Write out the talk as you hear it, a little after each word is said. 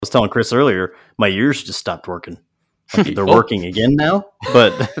telling Chris earlier, my ears just stopped working. Like they're working again now,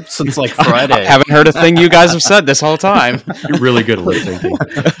 but since like Friday. I haven't heard a thing you guys have said this whole time. You're really good at lip syncing.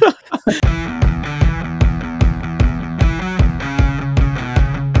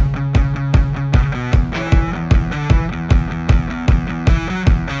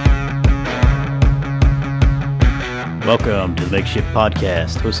 Welcome to the Makeshift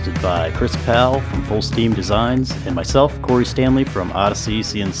Podcast, hosted by Chris Powell from Full Steam Designs and myself, Corey Stanley from Odyssey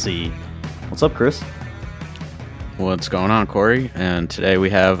CNC. What's up, Chris? What's going on, Corey? And today we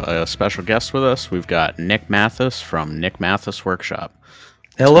have a special guest with us. We've got Nick Mathis from Nick Mathis Workshop.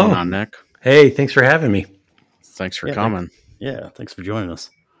 Hello. What's going on, Nick? Hey, thanks for having me. Thanks for coming. Thanks for joining us.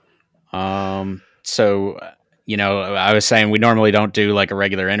 So, I was saying we normally don't do like a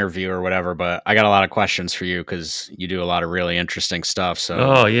regular interview or whatever, but I got a lot of questions for you because you do a lot of really interesting stuff. So,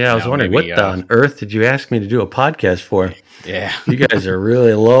 I was wondering what on earth did you ask me to do a podcast for? Yeah. You guys are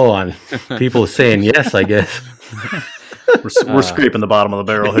really low on people saying yes, I guess. We're scraping the bottom of the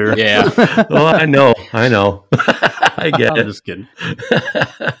barrel here. Yeah. Oh, I know. I get it. I'm just kidding.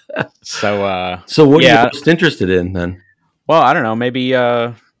 So what are you most interested in then? Well, I don't know. Maybe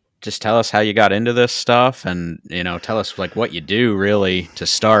just tell us how you got into this stuff, and tell us like what you do really to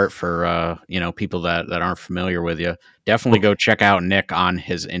start for people that aren't familiar with you. Definitely go check out Nick on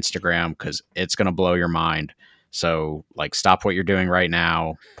his Instagram because it's gonna blow your mind. So like, stop what you're doing right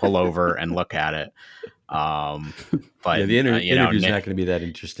now, pull over and look at it. But the interview's not going to be that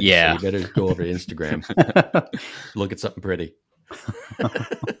interesting. Yeah, so you better go over to Instagram, look at something pretty.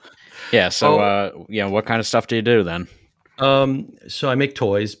 Yeah. So what kind of stuff do you do then? So I make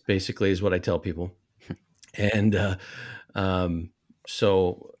toys, basically, is what I tell people, and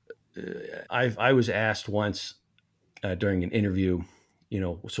I was asked once during an interview,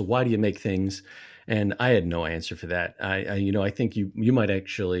 so why do you make things? And I had no answer for that. I think you might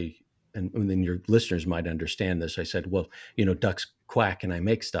actually. And then your listeners might understand this. I said, well, ducks quack and I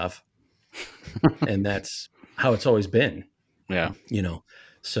make stuff. And that's how it's always been. Yeah.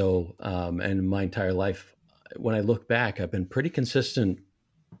 So, and my entire life, when I look back, I've been pretty consistent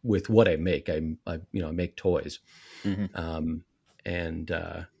with what I make. I make toys. Mm-hmm.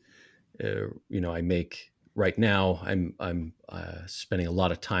 I make right now, I'm spending a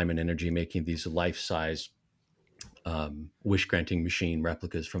lot of time and energy making these life-size wish granting machine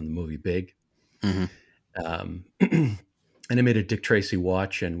replicas from the movie Big. Mm-hmm. And I made a Dick Tracy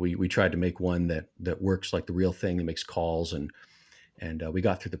watch, and we tried to make one that works like the real thing, that makes calls, and we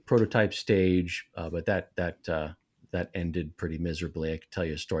got through the prototype stage, but that ended pretty miserably. I could tell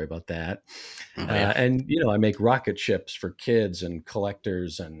you a story about that. Oh, yeah. And I make rocket ships for kids and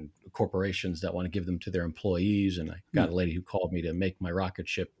collectors and corporations that want to give them to their employees. And I got a lady who called me to make my rocket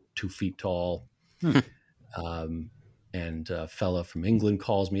ship 2 feet tall. And a fella from England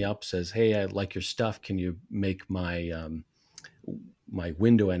calls me up, says, "Hey, I like your stuff. Can you make my my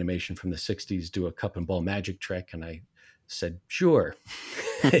window animation from the 60s do a cup and ball magic trick?" And I said, "Sure."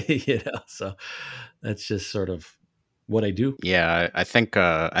 So that's just sort of what I do. Yeah, I think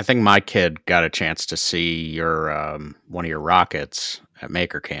my kid got a chance to see your one of your rockets at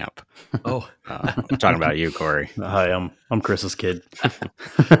Maker Camp. Oh, I'm talking about you, Corey. Hi, I'm Chris's kid.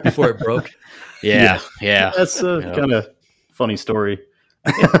 Before it broke. Yeah. That's a kind of funny story.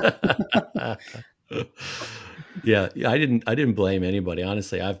 Yeah, I didn't blame anybody.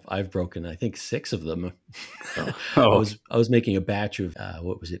 Honestly, I've broken, I think, 6 of them. Oh. I was making a batch of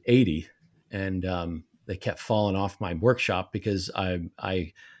 80, and they kept falling off my workshop because I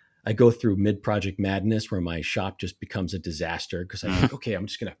go through mid-project madness where my shop just becomes a disaster because I'm like, okay, I'm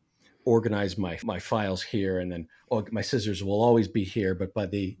just gonna organize my files here, and then my scissors will always be here, but by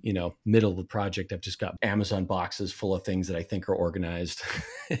the middle of the project I've just got Amazon boxes full of things that I think are organized.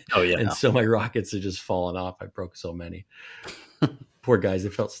 Oh yeah. And so my rockets are just falling off. I broke so many. Poor guys,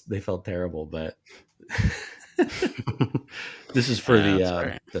 they felt terrible, but this is for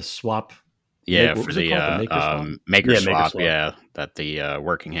the swap. Yeah, What for was it called? Maker Swap? Swap. Swap. Yeah, that the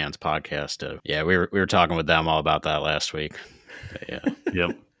Working Hands podcast. Yeah, we were talking with them all about that last week. But, yeah.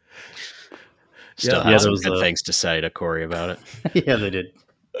 Yep. Still have some good things to say to Corey about it. Yeah, they did.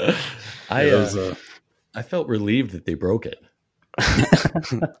 I felt relieved that they broke it.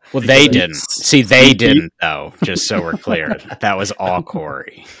 Well, they didn't. See, they didn't, though, just so we're clear. That was all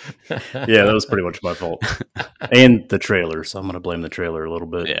Corey. Yeah, that was pretty much my fault. And the trailer, so I'm going to blame the trailer a little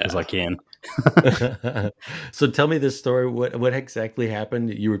bit as I can. So tell me this story. What exactly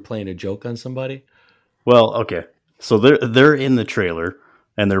happened? You were playing a joke on somebody? Well, okay. So they're in the trailer,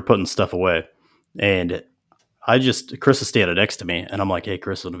 and they're putting stuff away. And Chris is standing next to me, and I'm like, hey,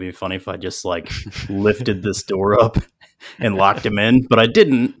 Chris, would it be funny if I just like lifted this door up and locked him in? But I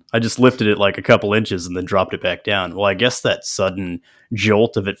didn't. I just lifted it like a couple inches and then dropped it back down. Well, I guess that sudden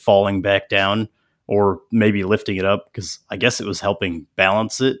jolt of it falling back down, or maybe lifting it up, because I guess it was helping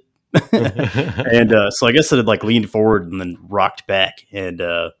balance it. And so I guess it had like leaned forward and then rocked back. And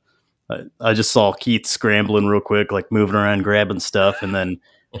I just saw Keith scrambling real quick, like moving around, grabbing stuff. And then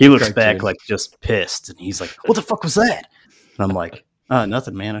he looks back like just pissed. And he's like, what the fuck was that? And I'm like,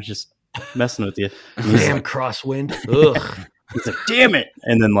 nothing, man. I was just messing with you. Damn like, crosswind. Ugh. He's like, damn it.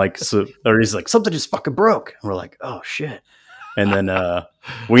 And then like, he's like, something just fucking broke. And we're like, oh shit. And then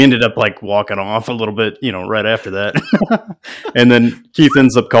we ended up like walking off a little bit, right after that. And then Keith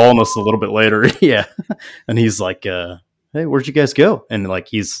ends up calling us a little bit later. Yeah. And he's like, hey, where'd you guys go? And like,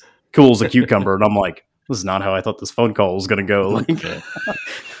 he's cool as a cucumber. And I'm like, this is not how I thought this phone call was going to go. Like,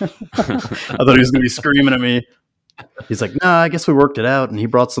 I thought he was going to be screaming at me. He's like, nah, I guess we worked it out. And he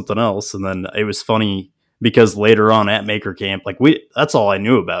brought something else. And then it was funny because later on at Maker Camp, like that's all I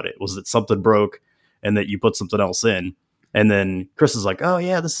knew about it, was that something broke and that you put something else in. And then Chris is like, oh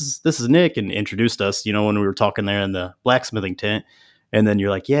yeah, this is Nick, and introduced us, when we were talking there in the blacksmithing tent. And then you're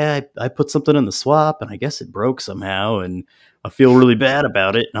like, yeah, I put something in the swap and I guess it broke somehow and I feel really bad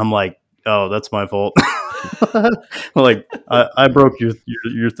about it. And I'm like, oh, that's my fault. Like I broke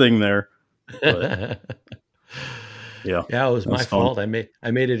your thing there. But, yeah, it was my fault. I made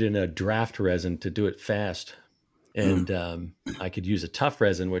it in a draft resin to do it fast, and I could use a tough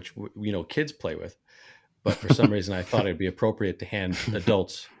resin, which kids play with. But for some reason, I thought it'd be appropriate to hand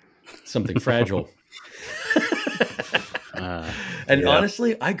adults something fragile.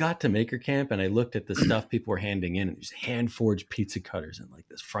 Honestly, I got to Maker Camp and I looked at the stuff people were handing in, and these hand forged pizza cutters and like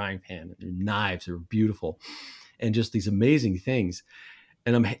this frying pan and knives that were beautiful, and just these amazing things.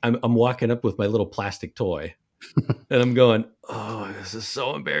 And I'm walking up with my little plastic toy, and I'm going, oh, this is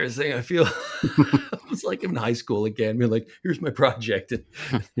so embarrassing. I feel it's like I'm in high school again. We're like, here's my project. And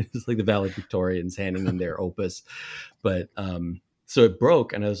it's like the valedictorians handing in their opus. But so it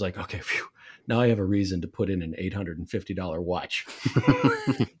broke, and I was like, okay, phew. Now I have a reason to put in an $850 watch.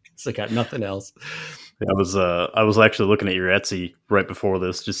 So I got nothing else. I was actually looking at your Etsy right before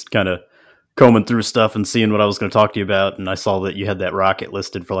this, just kind of combing through stuff and seeing what I was going to talk to you about. And I saw that you had that rocket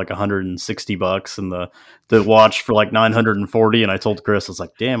listed for like $160 and the watch for like 940. And I told Chris, I was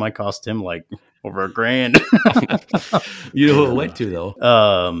like, damn, I cost him like over $1,000. You know who it went to though?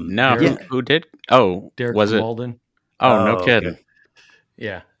 No, who did? Oh, Derek was Walden. It? Oh, no kidding. Okay.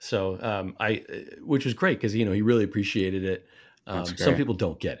 Yeah. So which was great because, he really appreciated it. Some people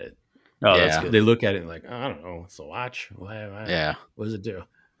don't get it. Oh, yeah. That's good. They look at it and like, I don't know, it's a watch. Yeah. What does it do?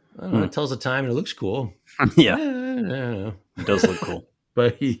 I don't know. It tells the time and it looks cool. Yeah. I don't know. It does look cool.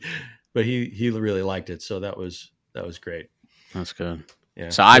 But he really liked it. So that was great. That's good. Yeah.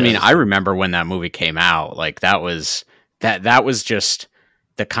 So, I mean, I remember when that movie came out, like that was just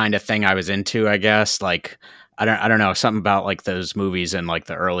the kind of thing I was into, I guess. Like, I don't know, something about like those movies in like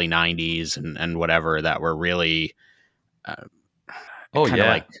the early 90s and whatever that were really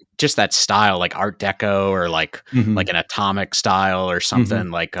like just that style, like Art Deco or like like an Atomic style or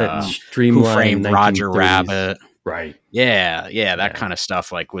something, like Who Framed Roger Rabbit. Right. Yeah, that kind of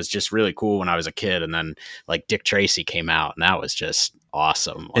stuff like was just really cool when I was a kid. And then like Dick Tracy came out and that was just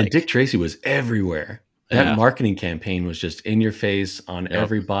awesome. Like, and Dick Tracy was everywhere. That marketing campaign was just in your face on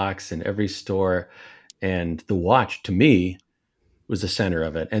every box in every store. And the watch, to me, was the center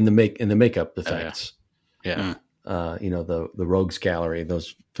of it, and the makeup effects. Yeah. The Rogues Gallery.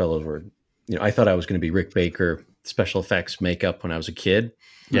 Those fellows were. I thought I was going to be Rick Baker, special effects makeup when I was a kid.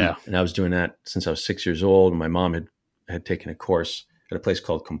 Yeah, and I was doing that since I was 6 years old. And my mom had taken a course at a place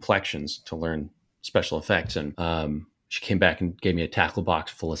called Complexions to learn special effects, and she came back and gave me a tackle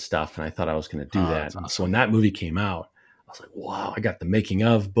box full of stuff, and I thought I was going to do that. Awesome. So when that movie came out, I was like, wow! I got the making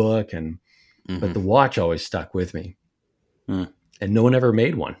of book and. But the watch always stuck with me, and no one ever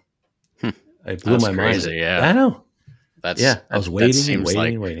made one. It blew my mind. Yeah, I know. I was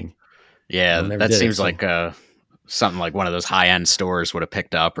waiting. Yeah, that seems like something like one of those high end stores would have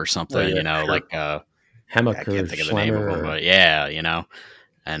picked up or something. Like Hammock I can't think of the name of them, but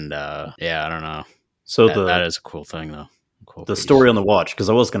and I don't know. So that is a cool thing though. Cool the piece. Story on the watch, because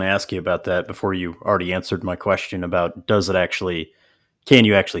I was going to ask you about that before you already answered my question about can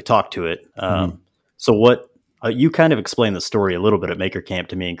you actually talk to it? So what you kind of explained the story a little bit at Maker Camp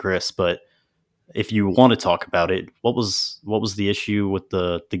to me and Chris, but if you want to talk about it, what was the issue with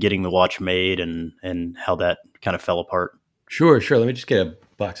the getting the watch made and how that kind of fell apart? Sure. Let me just get a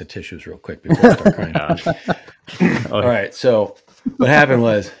box of tissues real quick before I start crying. All right. So what happened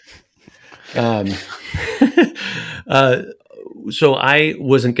was Um, so I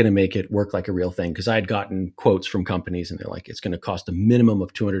wasn't going to make it work like a real thing because I had gotten quotes from companies and they're like, it's going to cost a minimum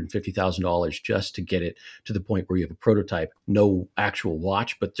of $250,000 just to get it to the point where you have a prototype, no actual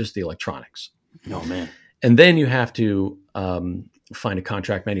watch, but just the electronics. Oh, man. And then you have to find a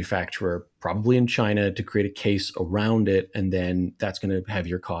contract manufacturer, probably in China, to create a case around it. And then that's going to have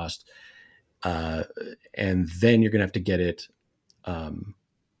your cost. And then you're going to have to get it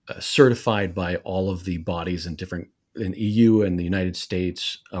certified by all of the bodies in EU and the United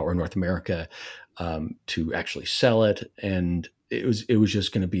States or North America to actually sell it. And it was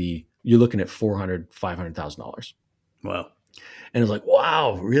just going to be, you're looking at $500,000. Wow. And it was like,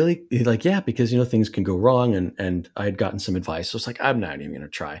 wow, really? He's like, yeah, because, things can go wrong. And I had gotten some advice. So it's like, I'm not even going to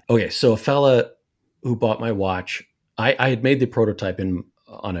try. Okay. So a fella who bought my watch, I had made the prototype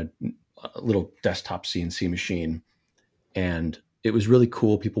on a little desktop CNC machine. And it was really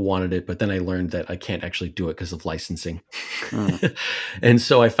cool. People wanted it. But then I learned that I can't actually do it because of licensing. And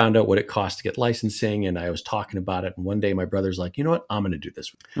so I found out what it cost to get licensing. And I was talking about it. And one day my brother's like, you know what? I'm going to do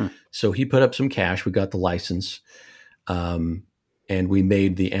this. So he put up some cash. We got the license. And we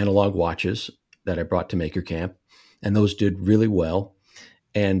made the analog watches that I brought to Maker Camp, and those did really well.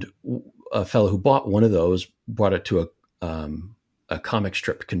 And a fellow who bought one of those brought it to a comic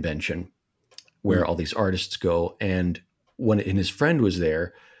strip convention where all these artists go. And his friend was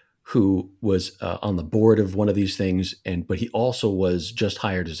there, who was on the board of one of these things, but he also was just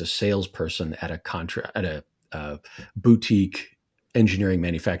hired as a salesperson at a boutique engineering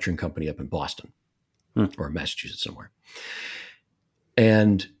manufacturing company up in Boston or Massachusetts somewhere.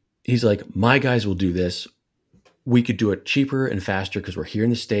 And he's like, my guys will do this. We could do it cheaper and faster because we're here in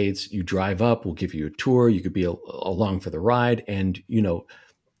the States. You drive up, we'll give you a tour. You could be along for the ride, and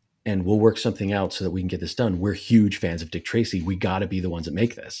and we'll work something out so that we can get this done. We're huge fans of Dick Tracy. We got to be the ones that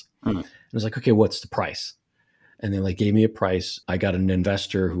make this. And I was like, okay, what's the price? And they gave me a price. I got an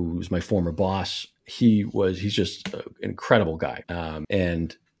investor who's my former boss. He's just an incredible guy.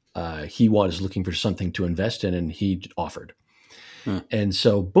 And he was looking for something to invest in, and he offered. And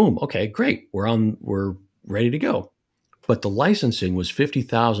so, boom, okay, great. We're ready to go. But the licensing was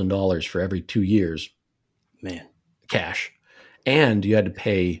 $50,000 for every 2 years. Man. Cash. And you had to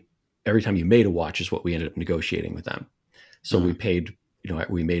pay every time you made a watch is what we ended up negotiating with them. So we paid,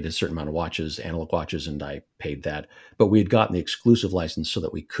 we made a certain amount of watches, analog watches, and I paid that. But we had gotten the exclusive license so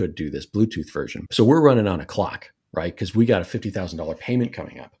that we could do this Bluetooth version. So we're running on a clock, right? Because we got a $50,000 payment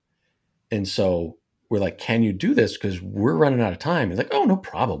coming up. And so we're like, can you do this? Because we're running out of time. It's like, oh, no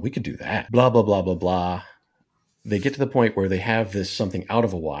problem. We could do that. Blah, blah, blah, blah, blah. They get to the point where they have something out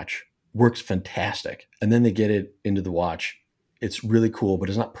of a watch, works fantastic. And then they get it into the watch. It's really cool, but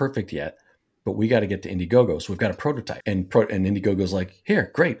it's not perfect yet. But we got to get to Indiegogo. So we've got a prototype. And Indiegogo's like,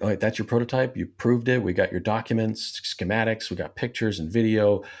 here, great. All right, that's your prototype. You proved it. We got your documents, schematics. We got pictures and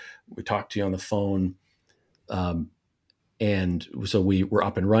video. We talked to you on the phone. And so we're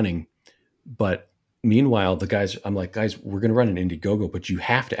up and running. But meanwhile, I'm like, guys, we're going to run an Indiegogo, but you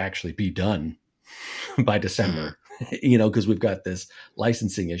have to actually be done by December, because we've got this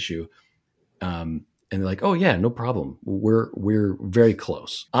licensing issue. And they're like, oh yeah, no problem. We're very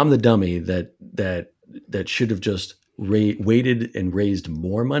close. I'm the dummy that should have just waited and raised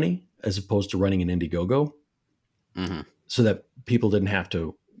more money as opposed to running an Indiegogo so that people didn't have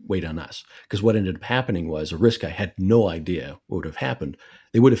to wait on us. Because what ended up happening was a risk I had no idea what would have happened.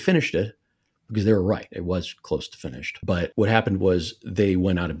 They would have finished it, because they were right. It was close to finished. But what happened was they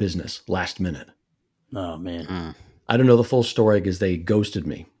went out of business last minute. Oh, man. I don't know the full story because they ghosted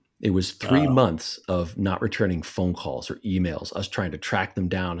me. It was 3 months of not returning phone calls or emails. Us trying to track them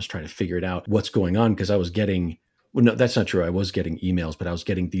down. Us trying to figure it out what's going on, because I was getting, well, no, that's not true. I was getting emails, but I was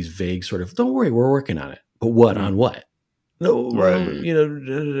getting these vague sort of, don't worry, we're working on it. But what on what? No, Right.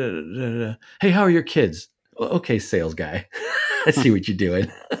 Hey, how are your kids? Okay, sales guy. I see what you're doing.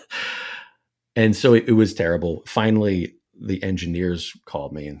 And so it was terrible. Finally, the engineers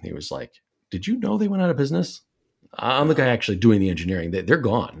called me and he was like, did you know they went out of business? I'm the guy actually doing the engineering. They're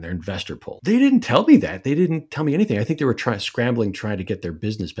gone. They're investor pulled. They didn't tell me that. They didn't tell me anything. I think they were scrambling, trying to get their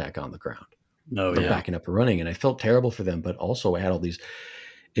business back on the ground. Backing up and running. And I felt terrible for them. But also I had all these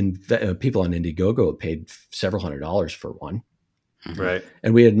people on Indiegogo paid several $100s for one. Right.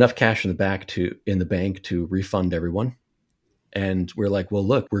 And we had enough cash in the bank to refund everyone. And we're like, well,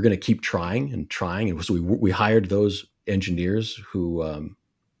 look, we're going to keep trying. And so we hired those engineers who,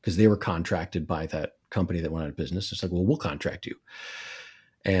 because they were contracted by that company that went out of business. It's like, well, we'll contract you.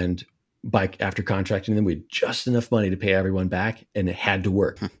 And after contracting them, we had just enough money to pay everyone back, and it had to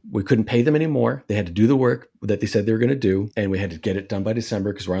work. We couldn't pay them anymore. They had to do the work that they said they were going to do. And we had to get it done by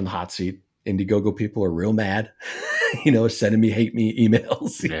December because we're on the hot seat. Indiegogo people are real mad, sending me hate me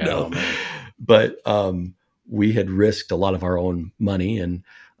emails, Yeah, man. But we had risked a lot of our own money and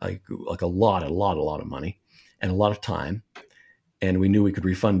like a lot of money and a lot of time. And we knew we could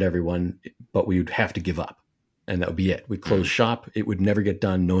refund everyone, but we would have to give up. And that would be it. We'd close shop. It would never get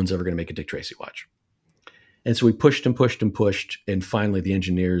done. No one's ever going to make a Dick Tracy watch. And so we pushed and pushed and pushed. And finally, the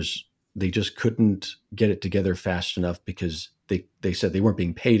engineers, they just couldn't get it together fast enough because they said they weren't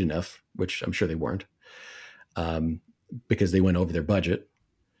being paid enough, which I'm sure they weren't, because they went over their budget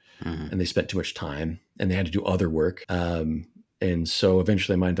and they spent too much time and they had to do other work. And so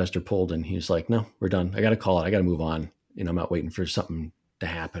eventually my investor pulled and he was like, no, we're done. I got to call it. I got to move on. I'm not waiting for something to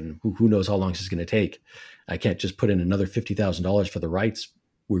happen. Who knows how long this is going to take? I can't just put in another $50,000 for the rights.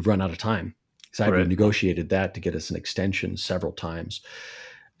 We've run out of time. So I negotiated that to get us an extension several times.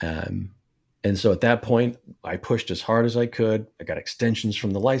 And so at that point, I pushed as hard as I could. I got extensions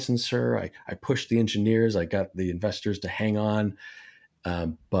from the licensor. I pushed the engineers. I got the investors to hang on.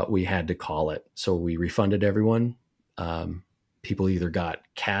 But we had to call it. So we refunded everyone. People either got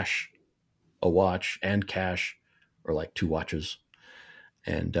cash, a watch, and cash, or like 2 watches.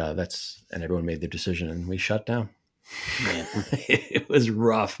 And and everyone made their decision and we shut down. Man, it was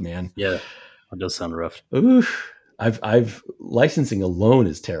rough, man. Yeah, it does sound rough. Oof. I've licensing alone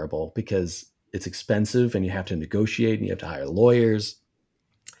is terrible because it's expensive and you have to negotiate and you have to hire lawyers.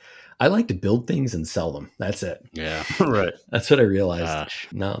 I like to build things and sell them. That's it. Yeah. Right. That's what I realized.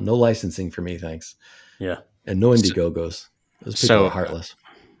 No licensing for me, thanks. Yeah. And no Indiegogos. Those people are heartless.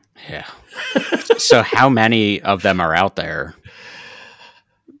 Yeah. So how many of them are out there?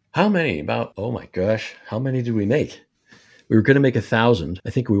 How many? About, oh my gosh, how many did we make? We were going to make 1,000. I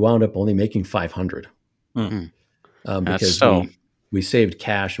think we wound up only making 500. Because we saved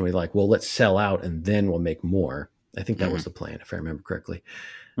cash and we're like, well, let's sell out and then we'll make more. I think that was the plan, if I remember correctly.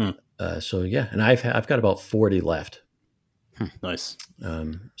 So yeah, and I've got about 40 left. Nice.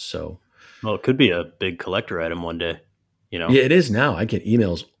 Well, it could be a big collector item one day. Yeah, it is now. I get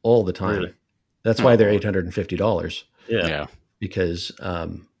emails all the time. Really? That's why they're $850. Yeah. Because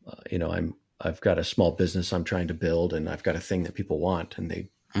I've got a small business I'm trying to build, and I've got a thing that people want, and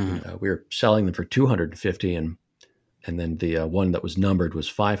we were selling them for $250, and then the one that was numbered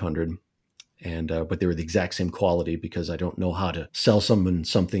was $500, but they were the exact same quality because I don't know how to sell someone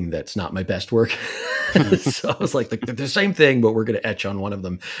something that's not my best work. So I was like, they're the same thing, but we're going to etch on one of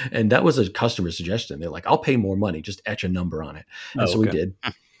them, and that was a customer suggestion. They're like, I'll pay more money, just etch a number on it, and so we did.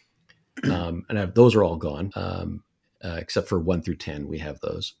 And those are all gone. Except for 1 through 10, we have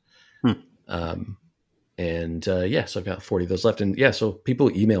those. So I've got 40 of those left. And so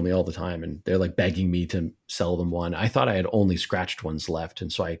people email me all the time and they're like begging me to sell them one. I thought I had only scratched ones left.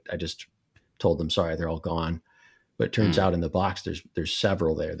 And so I just told them, sorry, they're all gone. But it turns out in the box, there's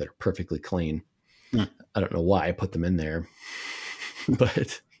several there that are perfectly clean. I don't know why I put them in there,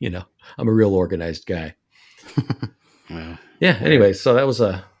 but I'm a real organized guy. Anyway,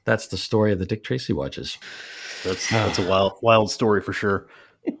 so that's the story of the Dick Tracy watches. That's a wild story for sure.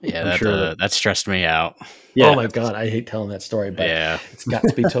 Yeah, that stressed me out. Yeah. Oh my God, I hate telling that story, but it's got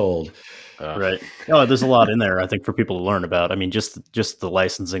to be told. Right. Oh, there's a lot in there, I think, for people to learn about. I mean, just the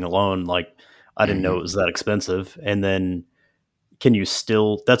licensing alone, like I didn't know it was that expensive. And then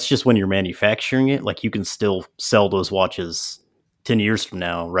that's just when you're manufacturing it, like you can still sell those watches 10 years from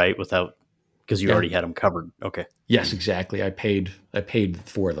now, right? Because you already had them covered. Okay. Yes, exactly. I paid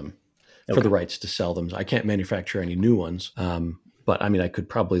for them. For the rights to sell them. I can't manufacture any new ones. But I mean, I could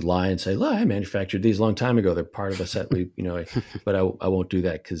probably lie and say, I manufactured these a long time ago. They're part of a set. But I won't do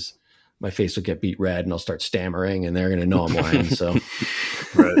that because my face will get beet red and I'll start stammering and they're going to know I'm lying. So,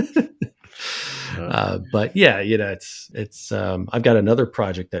 right. But yeah, it's I've got another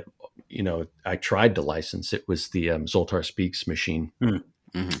project that, I tried to license. It was the Zoltar Speaks machine.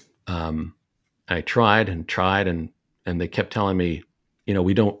 I tried and they kept telling me,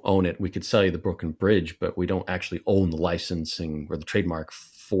 we don't own it. We could sell you the Broken Bridge, but we don't actually own the licensing or the trademark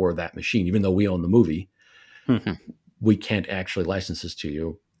for that machine. Even though we own the movie, we can't actually license this to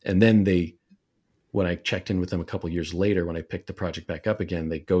you. And then when I checked in with them a couple of years later, when I picked the project back up again,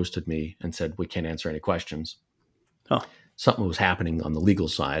 they ghosted me and said, we can't answer any questions. Something was happening on the legal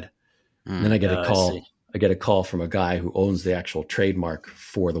side. And then I get a call. I get a call from a guy who owns the actual trademark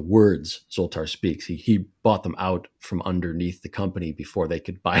for the words Zoltar Speaks. He bought them out from underneath the company before they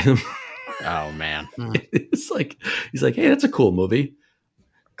could buy them. Oh man. It's like, he's like, hey, that's a cool movie.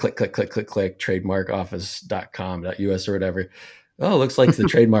 Click, click, click, click, click, trademarkoffice.com.us or whatever. Oh, looks like the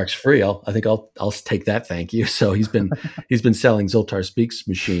trademark's free. I think I'll take that. Thank you. So he's been selling Zoltar Speaks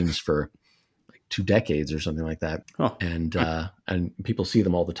machines for like 2 decades or something like that. Oh. And people see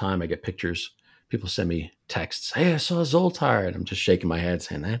them all the time. I get pictures. People send me texts. Hey, I saw Zoltar, and I'm just shaking my head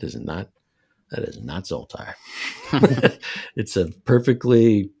saying that is not Zoltar. It's a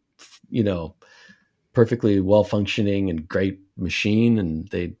perfectly well functioning and great machine, and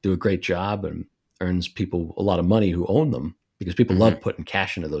they do a great job and earns people a lot of money who own them, because people love putting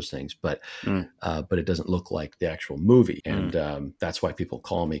cash into those things, but it doesn't look like the actual movie. And that's why people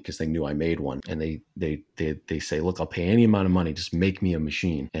call me, because they knew I made one, and they say, look, I'll pay any amount of money, just make me a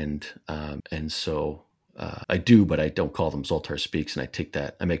machine. And so I do, but I don't call them Zoltar Speaks, and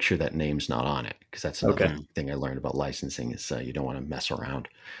I make sure that name's not on it, because that's another thing I learned about licensing is you don't want to mess around.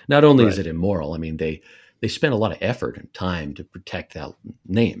 Not only is it immoral, I mean, they spend a lot of effort and time to protect that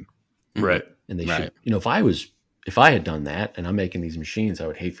name. Right. And they should, if I had done that and I'm making these machines, I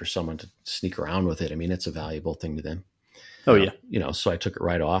would hate for someone to sneak around with it. I mean, it's a valuable thing to them. Oh yeah. So I took it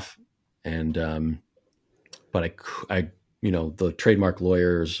right off, and, but I the trademark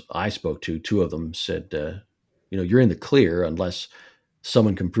lawyers I spoke to, 2 of them said, you're in the clear unless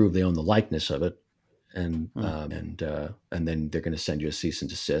someone can prove they own the likeness of it. And then they're going to send you a cease and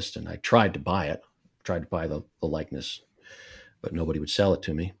desist. And I tried to buy it, the likeness, but nobody would sell it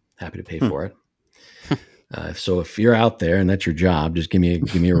to me. Happy to pay for it. So if you're out there and that's your job, just give me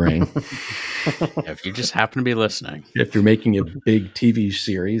a ring. If you just happen to be listening. If you're making a big TV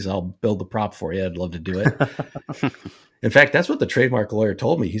series, I'll build the prop for you. I'd love to do it. In fact, that's what the trademark lawyer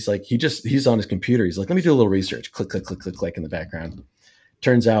told me. He's like, he's on his computer. He's like, let me do a little research. Click, click, click, click, click in the background.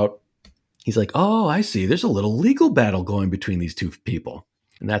 Turns out he's like, oh, I see. There's a little legal battle going between these 2 people.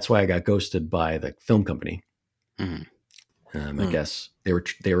 And that's why I got ghosted by the film company. I guess they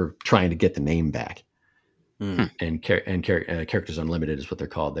were trying to get the name back. And Characters Unlimited is what they're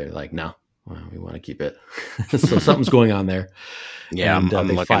called. They're like, no, we want to keep it. So something's going on there. Yeah, I'm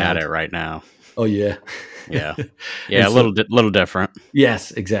looking at it right now. Oh yeah, yeah. A little different.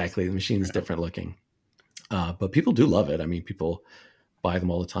 Yes, exactly. The machine's different looking, but people do love it. I mean, people buy them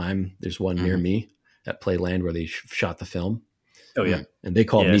all the time. There's one near me at Playland where they shot the film. Oh yeah, and they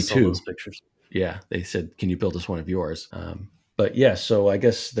called me too. Those pictures. Yeah, they said, "Can you build us one of yours?" But yeah, so I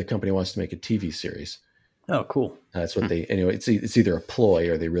guess the company wants to make a TV series. Oh, cool. That's what anyway. It's either a ploy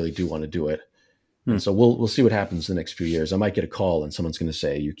or they really do want to do it. And so we'll see what happens in the next few years. I might get a call and someone's going to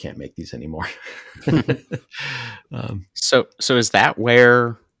say, you can't make these anymore. So is that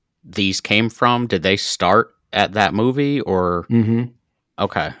where these came from? Did they start at that movie or?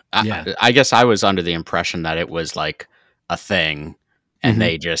 Okay. I guess I was under the impression that it was like a thing and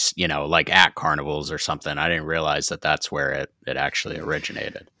they just, like at carnivals or something. I didn't realize that that's where it actually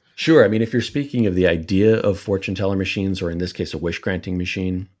originated. Sure. I mean, if you're speaking of the idea of fortune teller machines, or in this case, a wish granting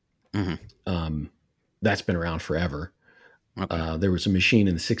machine, that's been around forever. Okay. There was a machine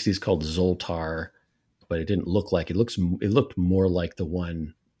in the 60s called Zoltar, but it didn't look like it looked more like the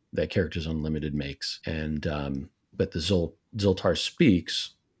one that Characters Unlimited makes. And but the Zoltar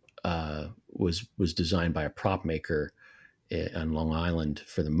Speaks was designed by a prop maker on Long Island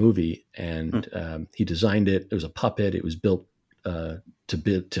for the movie, and he designed it. It was a puppet. It was built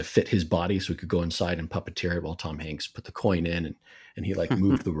to fit his body, so he could go inside and puppeteer it while Tom Hanks put the coin in, and he like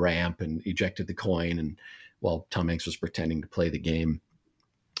moved the ramp and ejected the coin, and while Tom Hanks was pretending to play the game.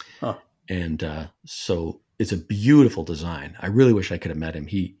 And so it's a beautiful design. I really wish I could have met him.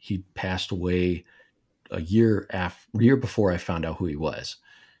 He passed away a year before I found out who he was.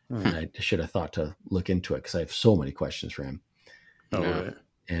 And I should have thought to look into it because I have so many questions for him. Right.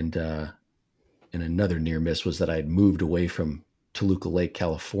 And another near miss was that I had moved away from Toluca Lake,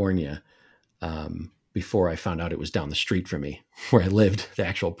 California, before I found out it was down the street from me where I lived, the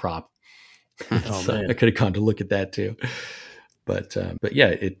actual prop. So I could have gone to look at that too. But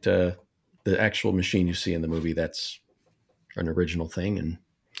yeah, the actual machine you see in the movie, that's an original thing. And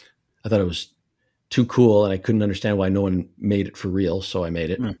I thought it was too cool, and I couldn't understand why no one made it for real. So I made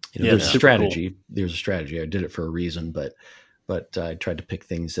it. There's a strategy. Cool. There's a strategy. I did it for a reason, but I tried to pick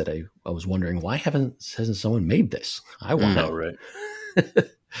things that I was wondering, why hasn't someone made this? I want it. Right.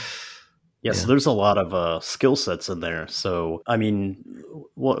 Yeah, so there's a lot of skill sets in there. So, I mean,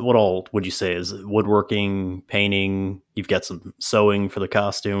 what all would you say is woodworking, painting? You've got some sewing for the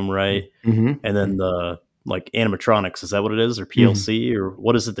costume, right? And then the like animatronics, is that what it is, or PLC, or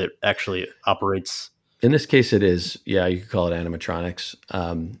what is it that actually operates? In this case, it is. Yeah, you could call it animatronics.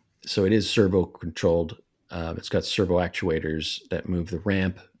 So it is servo controlled. It's got servo actuators that move the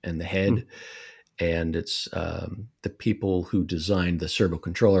ramp and the head. And it's the people who designed the servo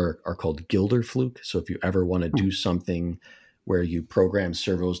controller are called Gilderfluke. So if you ever want to do something where you program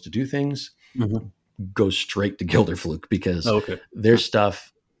servos to do things, go straight to Gilderfluke, because their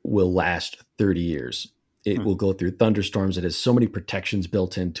stuff will last 30 years. It will go through thunderstorms. It has so many protections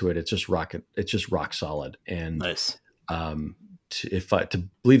built into it. It's just rock solid. And Nice. To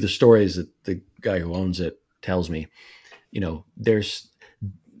believe the stories that the guy who owns it tells me,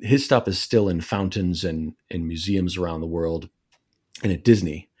 his stuff is still in fountains and in museums around the world, and at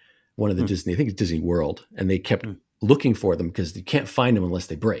Disney, one of the Disney, I think it's Disney World, and they kept looking for them because you can't find them unless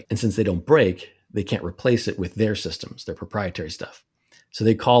they break. And since they don't break, they can't replace it with their systems, their proprietary stuff. So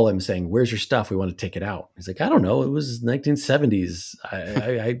they call him saying, "Where's your stuff? We want to take it out." He's like, "I don't know. It was 1970s.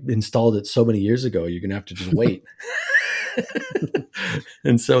 I installed it so many years ago. You're going to have to just wait."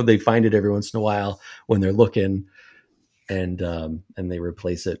 And so they find it every once in a while when they're looking, and they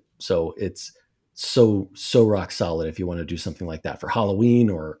replace it. So it's so rock solid if you want to do something like that for Halloween,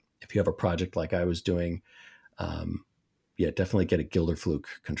 or if you have a project like I was doing. Definitely get a Gilder Fluke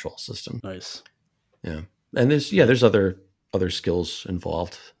control system. Nice. Yeah. And there's other skills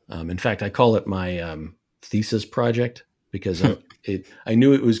involved. In fact, I call it my thesis project because I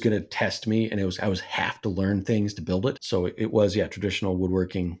knew it was going to test me, and I was have to learn things to build it. So it was traditional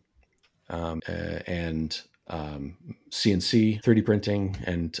woodworking, and CNC 3D printing,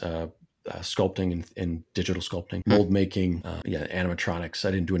 and sculpting and digital sculpting, mold making, animatronics.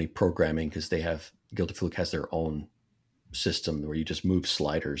 I didn't do any programming because Gilder Fluke has their own system where you just move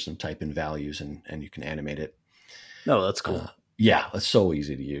sliders and type in values and you can animate it. No, that's cool. It's so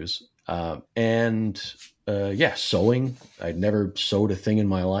easy to use. Sewing. I'd never sewed a thing in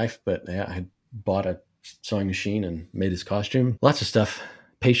my life, but I bought a sewing machine and made his costume. Lots of stuff.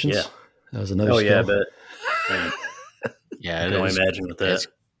 Patience. Yeah. That was another skill. I bet. I can only imagine with that.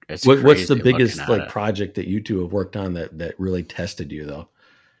 What's the biggest project that you two have worked on that really tested you though?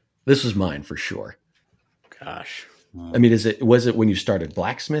 This was mine for sure. Gosh. I mean, was it when you started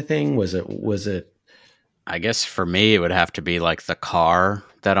blacksmithing? Was it? I guess for me, it would have to be like the car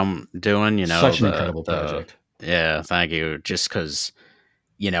that I'm doing, Such an incredible project. Yeah, thank you. Just because,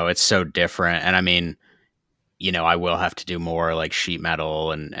 it's so different. And I mean, I will have to do more like sheet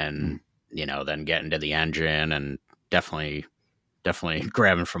metal and then get into the engine, and definitely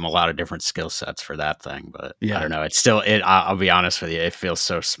grabbing from a lot of different skill sets for that thing. But I don't know. It's still, I'll be honest with you, it feels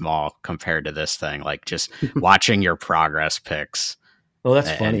so small compared to this thing. Like just watching your progress pics. Well,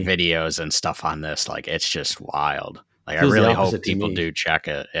 that's funny. And videos and stuff on this, like it's just wild. Like I really hope people do check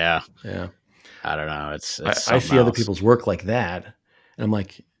it. Yeah. Yeah. I don't know. I see other people's work like that, and I'm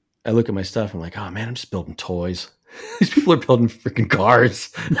like, I look at my stuff, and I'm like, oh man, I'm just building toys. These people are building freaking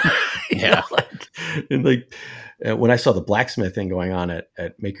cars. Yeah. When I saw the blacksmith thing going on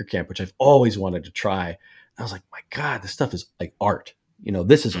at Maker Camp, which I've always wanted to try, I was like, my God, this stuff is like art.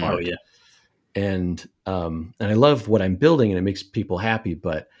 This is art. Yeah. And I love what I'm building, and it makes people happy,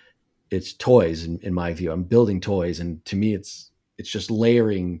 but it's toys in my view. I'm building toys, and to me it's just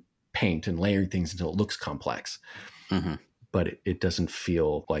layering paint and layering things until it looks complex. Mm-hmm. But it doesn't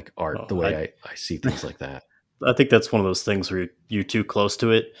feel like art the way I see things like that. I think that's one of those things where you're too close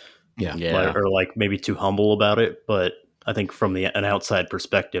to it. Yeah. Or like maybe too humble about it. But I think from an outside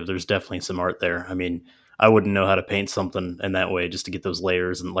perspective, there's definitely some art there. I mean, I wouldn't know how to paint something in that way just to get those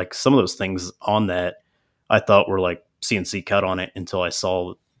layers. And like some of those things on that I thought were like CNC cut on it until I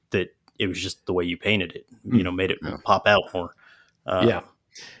saw that it was just the way you painted it, made it pop out more. Yeah.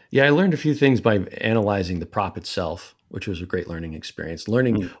 I learned a few things by analyzing the prop itself, which was a great learning experience.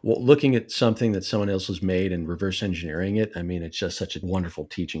 Looking at something that someone else has made and reverse engineering it. I mean, it's just such a wonderful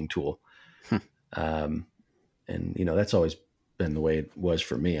teaching tool. And that's always been the way it was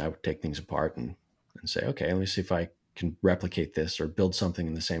for me. I would take things apart and say, okay, let me see if I can replicate this or build something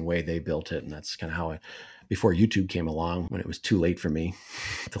in the same way they built it. And that's kind of how before YouTube came along, when it was too late for me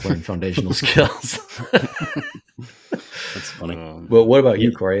to learn foundational skills. That's funny. Well, what about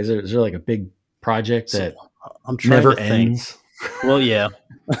you, Corey? Is there like a big project that I'm trying never to ends? Well, yeah.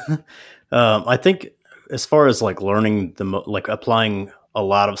 I think as far as like learning like applying a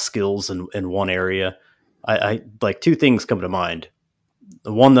lot of skills in one area, I like two things come to mind.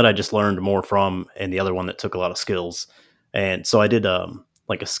 The one that I just learned more from, and the other one that took a lot of skills. And so I did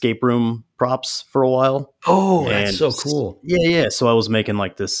like escape room props for a while. Oh, that's so cool. Yeah. So I was making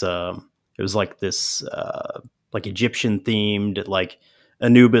like this. It was like this like Egyptian themed like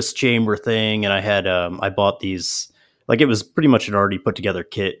Anubis chamber thing, and I had I bought these, like it was pretty much an already put together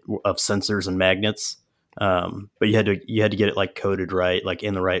kit of sensors and magnets, but you had to get it like coded right, like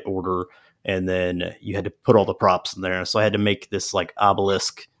in the right order, and then you had to put all the props in there. So I had to make this like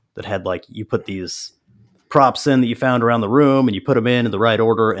obelisk that had like, you put these props in that you found around the room, and you put them in the right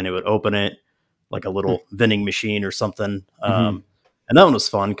order, and it would open it like a little vending machine or something. And that one was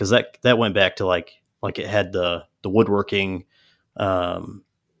fun because that went back to like it had the woodworking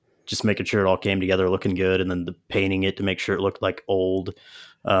just making sure it all came together looking good, and then the painting it to make sure it looked like old.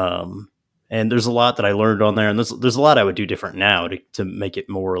 And there's a lot that I learned on there, and there's a lot I would do different now to make it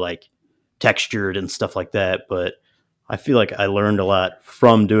more like textured and stuff like that. But I feel like I learned a lot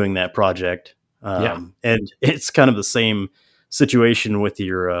from doing that project. And it's kind of the same situation with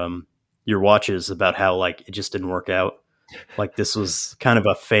your watches about how like it just didn't work out. Like this was kind of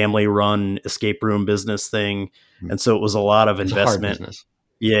a family run escape room business thing. And so it was a lot of investment.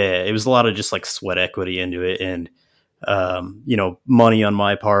 Yeah, it was a lot of just like sweat equity into it and, money on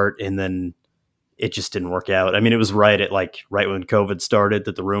my part. And then it just didn't work out. I mean, it was right when COVID started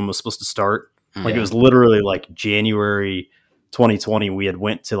that the room was supposed to start. Like it was literally like January 2020. We had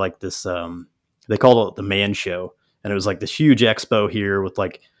went to like this, they called it the Man Show. And it was like this huge expo here with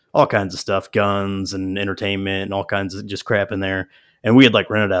like all kinds of stuff, guns and entertainment and all kinds of just crap in there. And we had like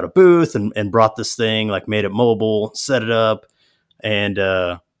rented out a booth and brought this thing, like made it mobile, set it up, and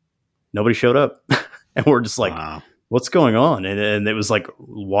nobody showed up. And we're just like, wow, what's going on? And it was like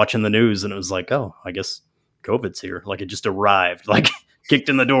watching the news, and it was like, oh, I guess COVID's here. Like it just arrived, like kicked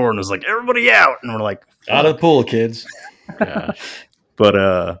in the door and was like, everybody out. And we're like, out of the pool, kids.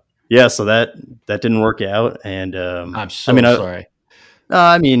 But yeah, so that didn't work out. And I'm sorry.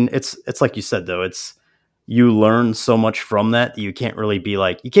 I mean, it's like you said, though, you learn so much from that you can't really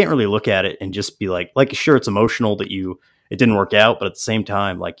look at it and just be like, sure, it's emotional that it didn't work out. But at the same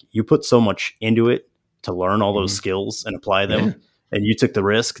time, like you put so much into it to learn all those skills and apply them. And you took the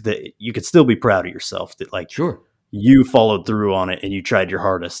risk that you could still be proud of yourself that like, sure, you followed through on it and you tried your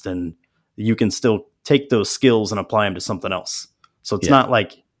hardest, and you can still take those skills and apply them to something else. So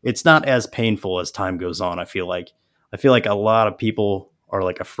it's not as painful as time goes on. I feel like a lot of people are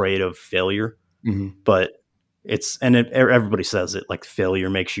like afraid of failure, but everybody says it, like failure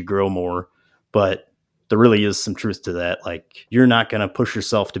makes you grow more, but there really is some truth to that. Like you're not going to push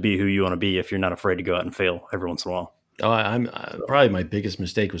yourself to be who you want to be if you're not afraid to go out and fail every once in a while. Probably my biggest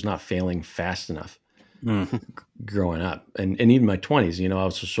mistake was not failing fast enough growing up. And even my 20s, I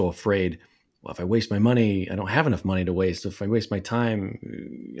was just so afraid, well, if I waste my money, I don't have enough money to waste. If I waste my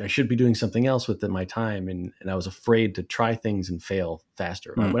time, I should be doing something else with my time. And I was afraid to try things and fail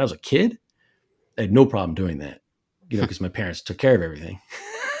faster. When I was a kid, I had no problem doing that, because my parents took care of everything,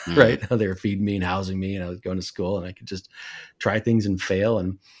 right? They were feeding me and housing me, and I was going to school, and I could just try things and fail.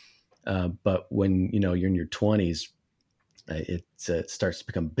 And but when you're in your 20s, it starts to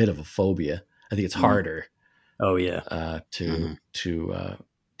become a bit of a phobia. I think it's harder. Oh yeah, to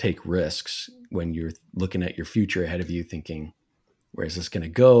take risks when you're looking at your future ahead of you, thinking, where's this going to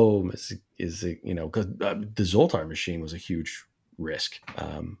go? Is it, because the Zoltar machine was a huge risk,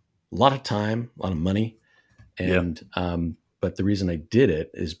 a lot of time, a lot of money. And, but the reason I did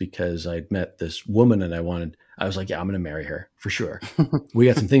it is because I'd met this woman and I was like, yeah, I'm going to marry her for sure. We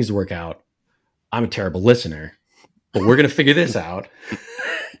got some things to work out. I'm a terrible listener, but we're going to figure this out.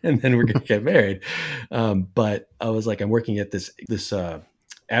 And then we're going to get married. But I was like, I'm working at this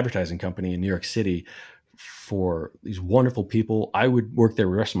advertising company in New York City for these wonderful people. I would work there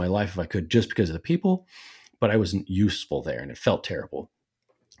the rest of my life if I could, just because of the people, but I wasn't useful there, and it felt terrible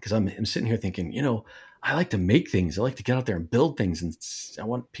because I'm sitting here thinking, I like to make things. I like to get out there and build things, and I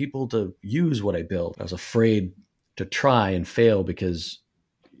want people to use what I build. I was afraid to try and fail because,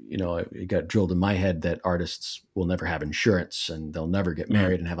 it got drilled in my head that artists will never have insurance and they'll never get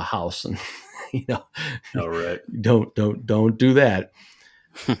married and have a house. And, all right. Don't do that.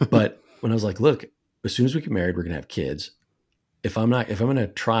 But when I was like, look, as soon as we get married, we're going to have kids. If I'm going to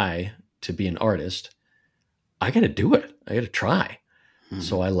try to be an artist, I got to do it. I got to try.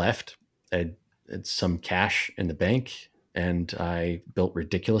 So I left. I had some cash in the bank, and I built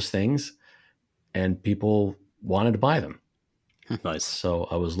ridiculous things, and people wanted to buy them. Nice. So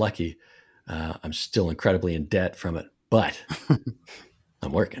I was lucky. I'm still incredibly in debt from it, but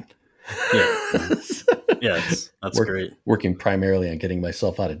I'm working. Yeah. Yeah, that's great. Working primarily on getting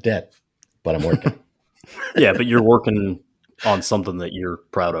myself out of debt, but I'm working. Yeah, but you're working on something that you're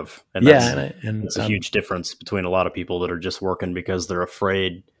proud of. And it's a huge difference between a lot of people that are just working because they're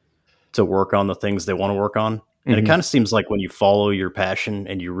afraid to work on the things they want to work on. And it kind of seems like when you follow your passion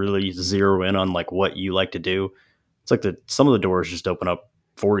and you really zero in on like what you like to do, it's like some of the doors just open up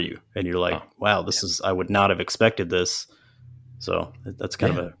for you, and you're like, wow, I would not have expected this. So that's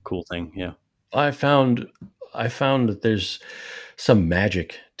kind of a cool thing. Yeah. I found that there's some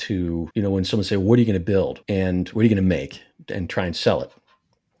magic to, when someone say, what are you going to build and what are you going to make, and try and sell it.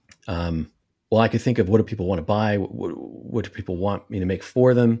 Well, I could think of, what do people want to buy? What do people want me to make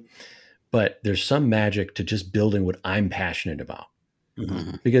for them? But there's some magic to just building what I'm passionate about,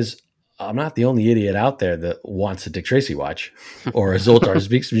 because I'm not the only idiot out there that wants a Dick Tracy watch or a Zoltar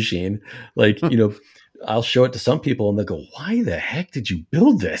Speaks machine. Like, I'll show it to some people and they'll go, why the heck did you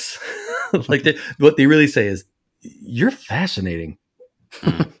build this? Like what they really say is, you're fascinating.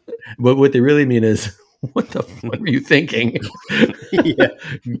 But what they really mean is, what the fuck were you thinking? Yeah,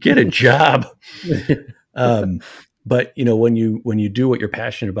 get a job. But when you do what you're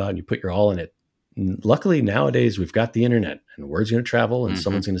passionate about and you put your all in it, luckily nowadays we've got the internet and word's going to travel and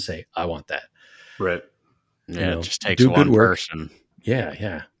someone's going to say, I want that. Right. Yeah. It just takes one person.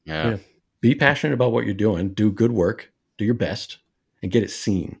 Yeah. Be passionate about what you're doing, do good work, do your best, and get it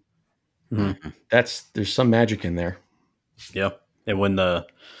seen. Mm-hmm. There's some magic in there. Yeah. And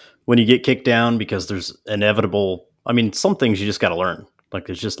when you get kicked down, because there's inevitable, some things you just got to learn. Like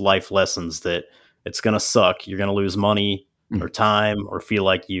there's just life lessons that it's going to suck. You're going to lose money or time or feel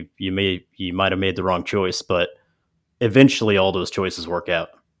like you might have made the wrong choice, but eventually all those choices work out.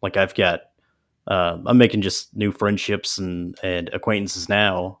 Like I'm making just new friendships and acquaintances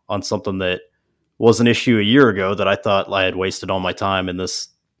now on something that was an issue a year ago that I thought I had wasted all my time in this,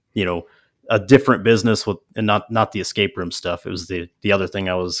 a different business and not the escape room stuff. It was the other thing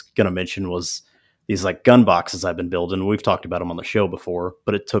I was going to mention was these like gun boxes I've been building. We've talked about them on the show before,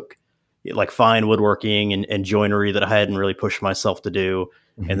 but it took like fine woodworking and joinery that I hadn't really pushed myself to do.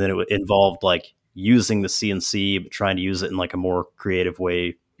 Mm-hmm. And then it involved like using the CNC, but trying to use it in like a more creative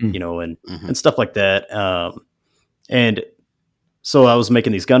way, and stuff like that. And so I was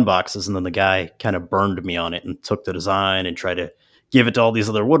making these gun boxes, and then the guy kind of burned me on it and took the design and tried to give it to all these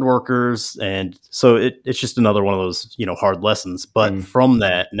other woodworkers. And so it's just another one of those, hard lessons. But from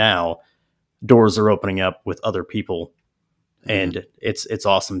that, now doors are opening up with other people. And it's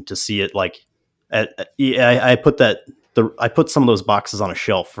awesome to see it. Like I put some of those boxes on a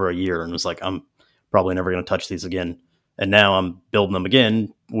shelf for a year and was like, I'm probably never going to touch these again. And now I'm building them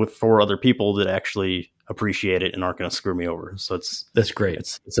again for other people that actually appreciate it and aren't going to screw me over. So that's great.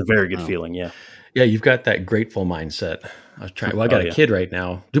 It's a very good feeling. Yeah. Yeah. You've got that grateful mindset. I got a kid right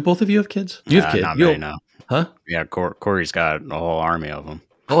now. Do both of you have kids? Do you have kids? Not me, no. Huh? Yeah. Corey's got a whole army of them.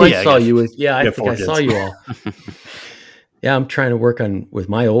 Oh, I saw you with, I think I saw you all. Yeah, I'm trying to work with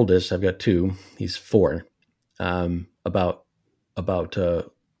my oldest. I've got two. He's 4. About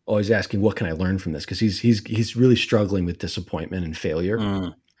always asking, what can I learn from this? Because he's really struggling with disappointment and failure.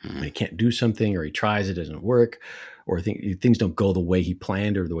 When he can't do something, or he tries, it doesn't work, or things don't go the way he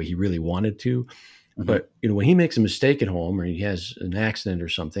planned or the way he really wanted to. But when he makes a mistake at home, or he has an accident or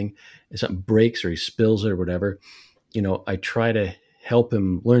something, and something breaks or he spills it or whatever, I try to help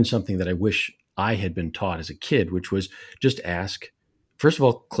him learn something that I wish I had been taught as a kid, which was just ask, first of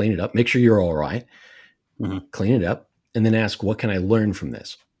all, clean it up, make sure you're all right, clean it up, and then ask, what can I learn from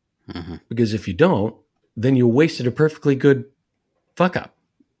this? Because if you don't, then you wasted a perfectly good fuck up,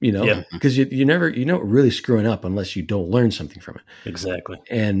 because you're not really screwing up unless you don't learn something from it. Exactly.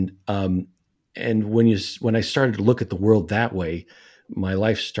 And when I started to look at the world that way, my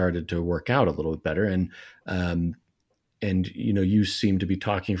life started to work out a little bit better. And you seem to be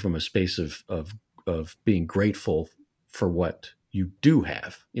talking from a space of being grateful for what you do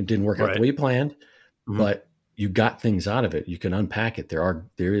have. It didn't work out the way you planned, but you got things out of it. You can unpack it. There are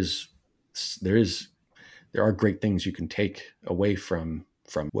great things you can take away from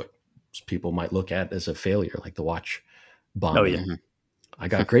what people might look at as a failure, like the watch bomb. Oh yeah. I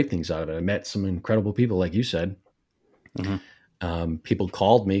got great things out of it. I met some incredible people, like you said. People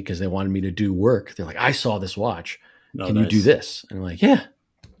called me because they wanted me to do work. They're like, I saw this watch. Can you do this? And I'm like, yeah,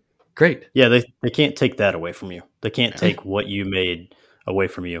 great. Yeah, they can't take that away from you. They can't take what you made away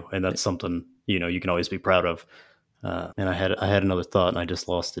from you, and that's something you can always be proud of. And I had another thought, and I just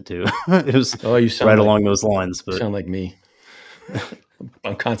lost it too. It was along those lines. But you sound like me.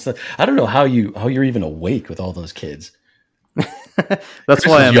 I'm constant. I don't know how you're even awake with all those kids. That's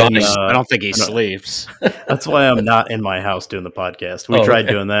why I don't think he sleeps. That's why I'm not in my house doing the podcast. We tried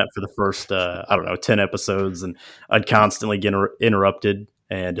doing that for the first 10 episodes, and I'd constantly get interrupted.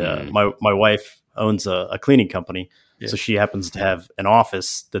 And my wife owns a cleaning company, so she happens to have an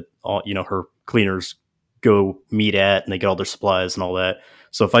office that all her cleaners go meet at, and they get all their supplies and all that.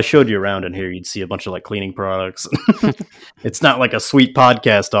 So if I showed you around in here, you'd see a bunch of like cleaning products. It's not like a sweet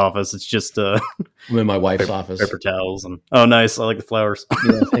podcast office. It's just I'm in my wife's office. Paper towels and nice. I like the flowers.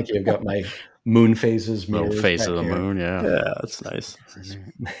 Yeah, thank you. I've got my moon phases, little face of the moon. Yeah, that's nice.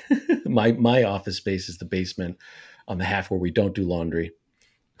 My office space is the basement on the half where we don't do laundry.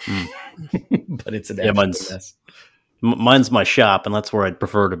 But it's an mess. Mine's my shop, and that's where I'd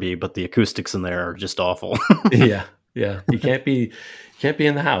prefer to be. But the acoustics in there are just awful. Yeah. You can't be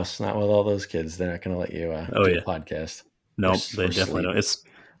in the house. Not with all those kids. They're not going to let you do a podcast. No, they definitely don't.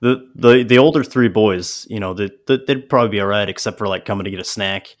 the older three boys, they'd probably be all right, except for like coming to get a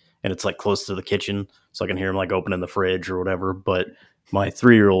snack, and it's like close to the kitchen, so I can hear them like opening the fridge or whatever. But my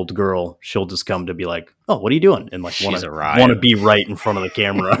 3-year-old girl, she'll just come to be like, "Oh, what are you doing?" And like want to be right in front of the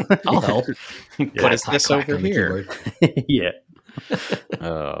camera. I'll help. What is this over here? Yeah.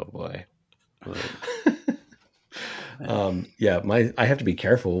 Oh boy. I have to be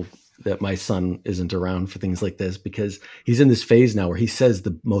careful that my son isn't around for things like this, because he's in this phase now where he says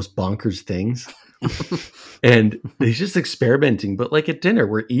the most bonkers things and he's just experimenting. But like at dinner,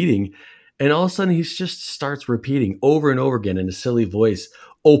 we're eating, and all of a sudden he just starts repeating over and over again in a silly voice,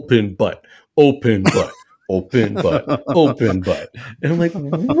 open butt, open butt, open butt, open butt. And I'm like,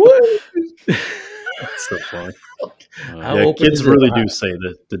 what? That's so funny. Kids really do say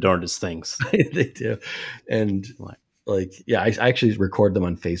the darndest things. They do. And I actually record them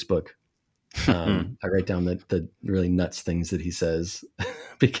on Facebook. I write down the really nuts things that he says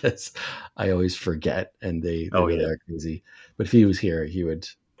because I always forget, and they really are crazy. But if he was here, he would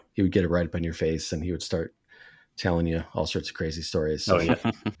get it right up on your face, and he would start telling you all sorts of crazy stories. So you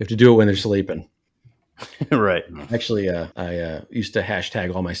have to do it when they're sleeping. Right. Actually, I used to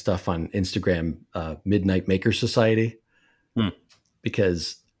hashtag all my stuff on Instagram, Midnight Maker Society,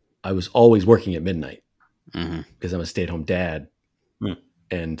 because I was always working at midnight because I'm a stay-at-home dad.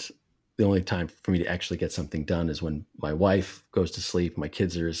 And the only time for me to actually get something done is when my wife goes to sleep, my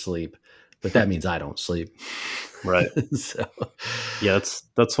kids are asleep, but that means I don't sleep. Right. So, yeah,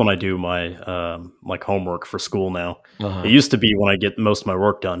 that's when I do my like homework for school now. Uh-huh. It used to be when I get most of my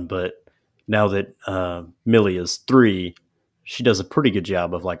work done, but now that Millie is 3, she does a pretty good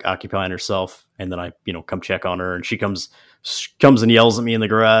job of like occupying herself, and then I come check on her, and she comes and yells at me in the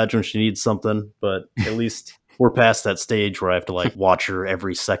garage when she needs something. But at least we're past that stage where I have to like watch her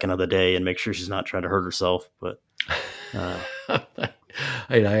every second of the day and make sure she's not trying to hurt herself. But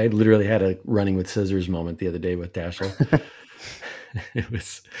I literally had a running with scissors moment the other day with Dashiell.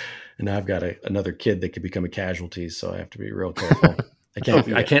 And now I've got another kid that could become a casualty, so I have to be real careful.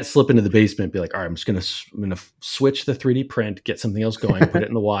 I can't slip into the basement and be like, all right, I'm gonna switch the 3D print, get something else going, put it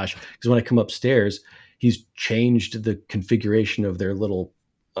in the wash. Because when I come upstairs, he's changed the configuration of their little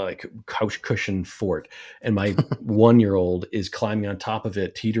couch cushion fort, and my 1-year-old is climbing on top of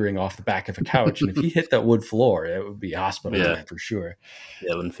it, teetering off the back of a couch. And if he hit that wood floor, it would be hospital time for sure.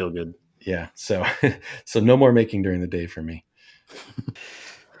 Yeah, it wouldn't feel good. Yeah, so no more making during the day for me.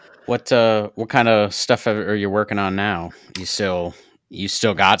 What kind of stuff are you working on now? You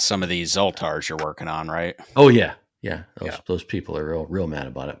still got some of these Zoltars you're working on, right? Oh yeah. Those people are real mad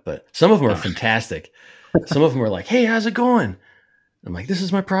about it, but some of them are fantastic. Some of them are like, "Hey, how's it going?" I'm like, "This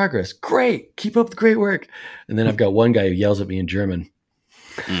is my progress. Great. Keep up the great work." And then I've got one guy who yells at me in German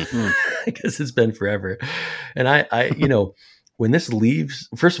because it's been forever. And I when this leaves,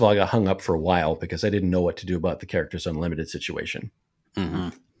 first of all, I got hung up for a while because I didn't know what to do about the Characters Unlimited situation.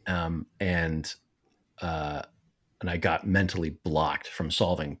 And I got mentally blocked from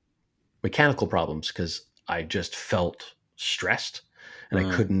solving mechanical problems because I just felt stressed, and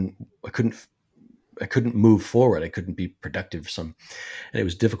I couldn't move forward. I couldn't be productive. And it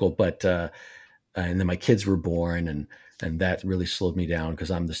was difficult. But and then my kids were born, and that really slowed me down because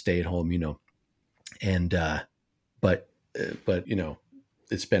I'm the stay-at-home, And but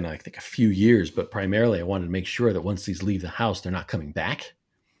it's been I think a few years. But primarily, I wanted to make sure that once these leave the house, they're not coming back.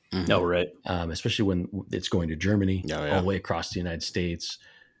 Oh, right. Especially when it's going to Germany, all the way across the United States.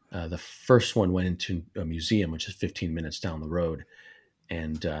 The first one went into a museum, which is 15 minutes down the road.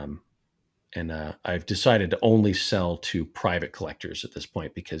 And I've decided to only sell to private collectors at this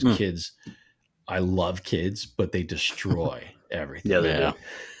point because kids, I love kids, but they destroy everything. Yeah, they do.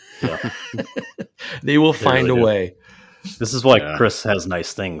 Yeah. They will find a way. This is why Chris has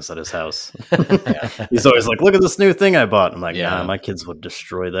nice things at his house. He's always like, "Look at this new thing I bought." I'm like, "Nah, my kids would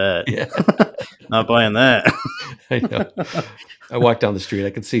destroy that. Yeah. Not buying that." I know. I walk down the street,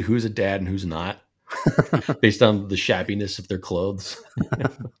 I can see who's a dad and who's not based on the shabbiness of their clothes.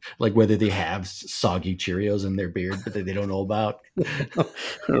 Like whether they have soggy Cheerios in their beard that they don't know about.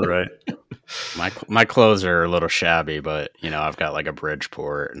 Right. My clothes are a little shabby, but I've got like a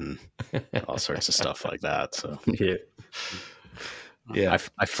Bridgeport and all sorts of stuff like that. So yeah,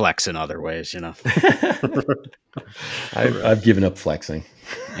 I flex in other ways, I've given up flexing.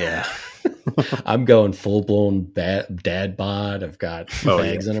 Yeah. I'm going full blown dad bod. I've got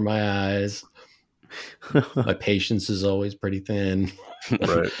bags under my eyes. My patience is always pretty thin.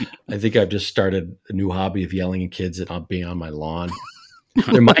 Right. I think I've just started a new hobby of yelling at kids at being on my lawn.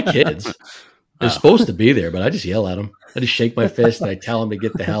 They're my kids. They're supposed to be there, but I just yell at them. I just shake my fist and I tell them to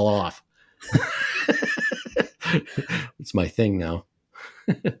get the hell off. It's my thing now.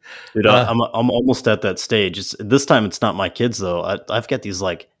 Dude, I'm almost at that stage. This time it's not my kids though. I've got these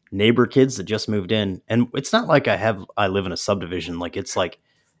like neighbor kids that just moved in, and it's not like I live in a subdivision. Like it's like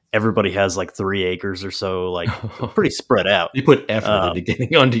everybody has like 3 acres or so, like pretty spread out. You put effort into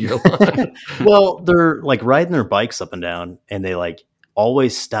getting onto your lawn. Well, they're like riding their bikes up and down, and they like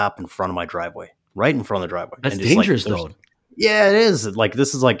always stop in front of my driveway, right in front of the driveway. That's and just, dangerous, like, though. Yeah, it is. Like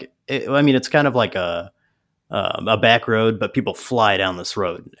this is like, I mean, it's kind of like a back road, but people fly down this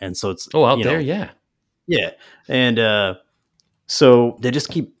road, and so it's out there, yeah. And so they just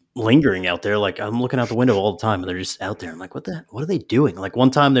keep lingering out there. Like I'm looking out the window all the time, and they're just out there. I'm like, what are they doing? Like one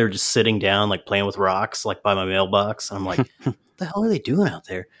time they were just sitting down, like playing with rocks, like by my mailbox. And I'm like, what the hell are they doing out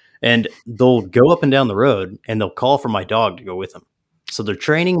there? And they'll go up and down the road, and they'll call for my dog to go with them. So they're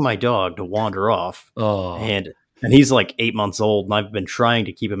training my dog to wander off. Oh, and he's like 8 months old, and I've been trying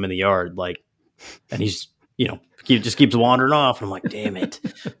to keep him in the yard, like, and he's just keeps wandering off, and I'm like, damn it.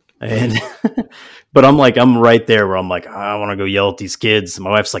 And but I'm right there where I'm like, I want to go yell at these kids. And my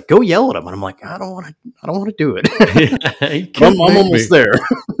wife's like, go yell at them, and I'm like, I don't want to do it. I'm almost there.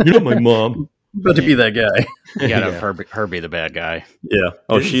 You're not my mom. I'm about to be that guy. You gotta have her be the bad guy. Yeah.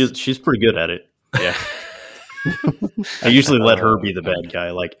 Oh, she's pretty good at it. Yeah. I usually let her be the bad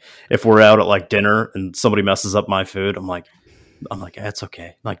guy. Like if we're out at like dinner and somebody messes up my food, I'm like, that's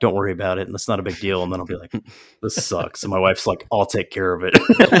okay. Like, don't worry about it. And it's not a big deal. And then I'll be like, this sucks. And my wife's like, I'll take care of it.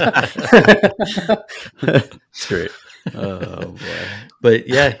 It's great. Oh boy. But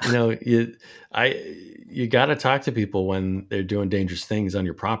yeah, you got to talk to people when they're doing dangerous things on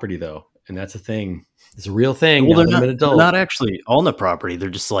your property though. And that's a thing. It's a real thing. Well, they're not actually on the property. They're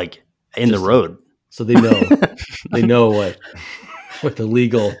just like in the road. So they know what the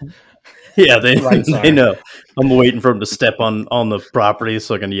legal. Yeah, they know. I'm waiting for them to step on the property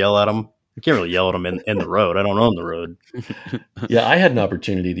so I can yell at them. I can't really yell at them in the road. I don't own the road. Yeah, I had an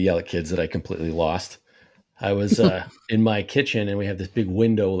opportunity to yell at kids that I completely lost. I was in my kitchen, and we have this big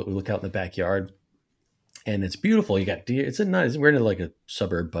window that we look out in the backyard, and it's beautiful. You got deer. We're in like a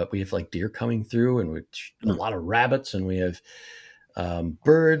suburb, but we have like deer coming through, and a lot of rabbits, and we have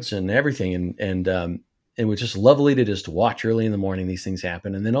birds and everything, and it was just lovely to just watch early in the morning these things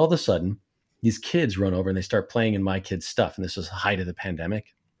happen. And then all of a sudden, these kids run over and they start playing in my kids' stuff. And this was the height of the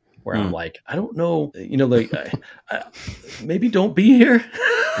pandemic, where I'm like, I don't know, like maybe don't be here.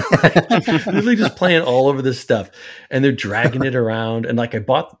 Really just playing all over this stuff. And they're dragging it around. And like I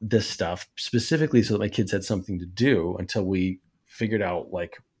bought this stuff specifically so that my kids had something to do until we figured out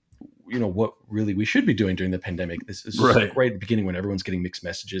like, what really we should be doing during the pandemic. This is like right at the beginning when everyone's getting mixed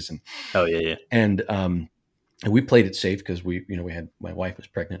messages. And and we played it safe because we had, my wife was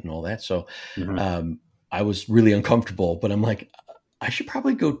pregnant and all that. So I was really uncomfortable, but I'm like, I should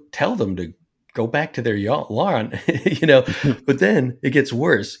probably go tell them to go back to their lawn, but then it gets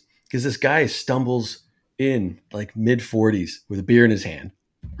worse because this guy stumbles in like mid 40s with a beer in his hand,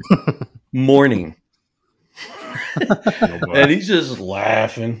 morning. And he's just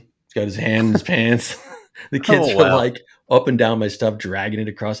laughing. He's got his hand in his pants. The kids are like up and down my stuff, dragging it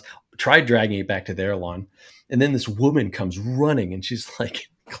across, tried dragging it back to their lawn. And then this woman comes running and she's like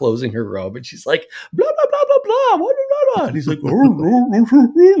closing her robe and she's like, blah, blah, blah, blah, blah, blah, blah, blah. And he's like,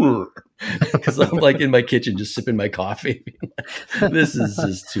 because I'm like in my kitchen just sipping my coffee. This is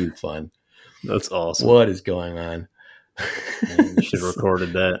just too fun. That's awesome. What is going on? Man, you should have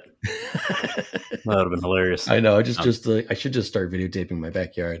recorded that. That would have been hilarious. I know. I should just start videotaping my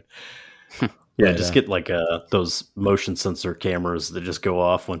backyard. Yeah, just get like those motion sensor cameras that just go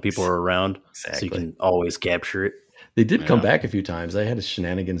off when people are around, so you can always capture it. They did come back a few times. I had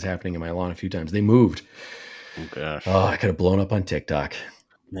shenanigans happening in my lawn a few times. They moved. Oh gosh! Oh, I could have blown up on TikTok.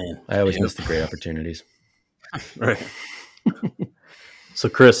 Man, I always miss the great opportunities. Right. So,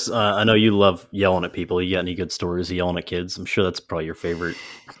 Chris, I know you love yelling at people. You got any good stories of yelling at kids? I'm sure that's probably your favorite.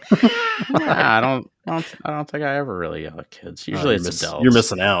 I don't think I ever really yell at kids. Usually it's adults. You're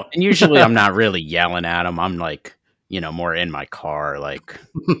missing out. And usually I'm not really yelling at them. I'm like, more in my car, like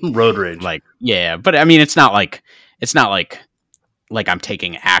road rage. Like, yeah, but I mean, it's not like I'm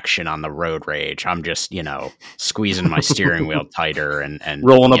taking action on the road rage. I'm just, squeezing my steering wheel tighter and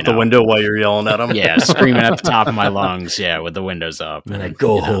rolling up the window while you're yelling at them. Yeah, screaming at the top of my lungs. Yeah, with the windows up. And I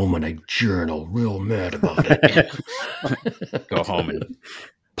go home and I journal real mad about it. Go home and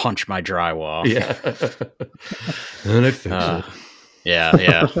punch my drywall. Yeah. And I fix it.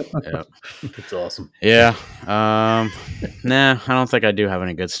 Yeah. It's awesome. Yeah. Nah, I don't think I do have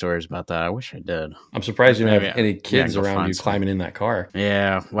any good stories about that. I wish I did. I'm surprised you don't have any kids around you climbing in that car.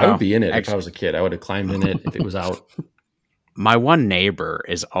 Yeah. Well, I would be in it if I was a kid. I would have climbed in it if it was out. My one neighbor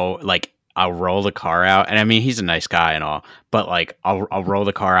is I'll roll the car out, and I mean he's a nice guy and all, but like I'll roll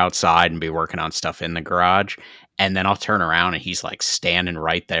the car outside and be working on stuff in the garage, and then I'll turn around and he's like standing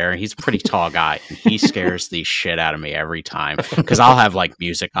right there. He's a pretty tall guy, and he scares the shit out of me every time because I'll have like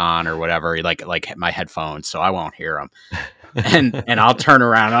music on or whatever, like my headphones, so I won't hear him. And I'll turn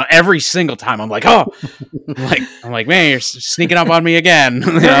around every single time. I'm like, oh, I'm like, man, you're sneaking up on me again.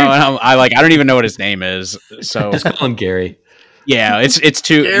 You know, and I don't even know what his name is. So just call him Gary. Yeah, it's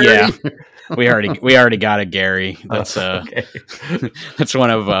too. Gary? Yeah, we already got a Gary. That's Okay. that's one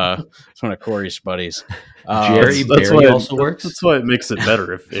of Corey's buddies. Jerry Barry also works. That's why it makes it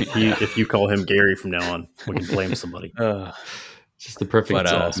better if you call him Gary from now on. We can blame somebody. Just the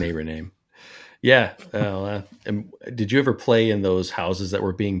perfect neighbor name. Yeah. And did you ever play in those houses that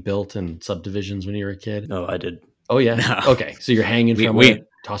were being built in subdivisions when you were a kid? No, I did. Oh yeah. No. Okay, so you're hanging from it.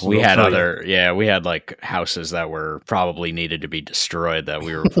 We had we had like houses that were probably needed to be destroyed that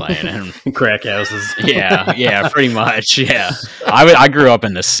we were playing in. Crack houses. Yeah, pretty much. Yeah, I grew up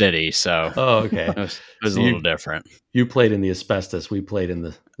in the city, so okay, it was a little different. You played in the asbestos. We played in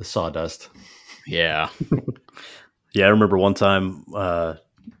the sawdust. Yeah, yeah. I remember one time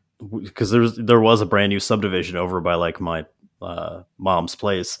because there was a brand new subdivision over by like my mom's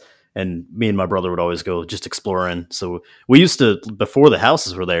place. And me and my brother would always go just exploring. So we used to, before the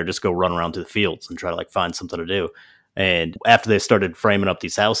houses were there, just go run around to the fields and try to like find something to do. And after they started framing up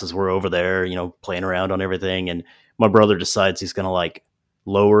these houses, we're over there, playing around on everything. And my brother decides he's going to like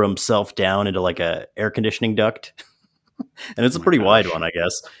lower himself down into like a air conditioning duct. And it's a pretty wide one, I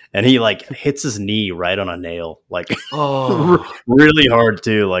guess. And he like hits his knee right on a nail, like really hard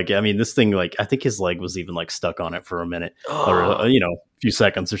too. Like, I mean, this thing, like, I think his leg was even like stuck on it for a minute or, a few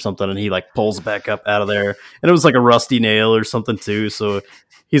seconds or something. And he like pulls back up out of there, and it was like a rusty nail or something too. So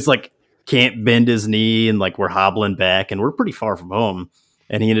he's like, can't bend his knee, and like we're hobbling back, and we're pretty far from home.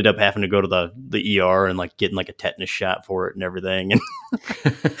 And he ended up having to go to the ER and like getting like a tetanus shot for it and everything. And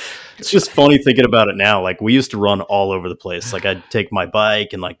it's just funny thinking about it now. Like we used to run all over the place. Like I'd take my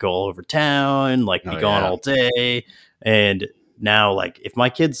bike and like go all over town, like be gone all day. And now like if my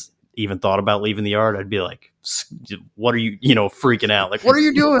kids even thought about leaving the yard, I'd be like, what are you, freaking out? Like, what are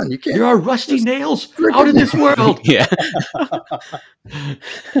you doing? You can't. There are rusty nails out of this world. yeah.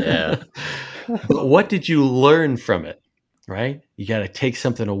 But what did you learn from it? Right? You got to take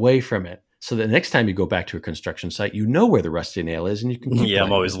something away from it. So the next time you go back to a construction site, you know where the rusty nail is, and you can. Yeah,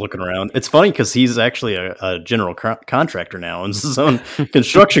 I'm always looking around. It's funny because he's actually a general contractor now, owns his own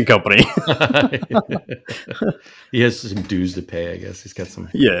construction company. He has some dues to pay, I guess. He's got some.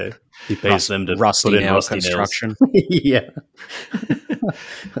 Yeah, he pays them to rusty put in nail rusty construction. Yeah,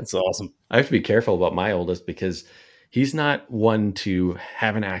 that's awesome. I have to be careful about my oldest because he's not one to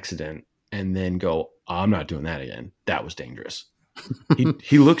have an accident and then go, oh, I'm not doing that again. That was dangerous.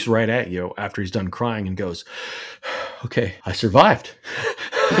 He looks right at you after he's done crying and goes, okay, I survived.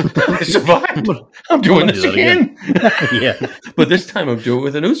 I survived. I'm doing this again. Yeah. But this time I'm doing it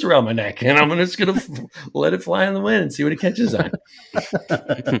with a noose around my neck, and I'm just going to let it fly in the wind and see what it catches on.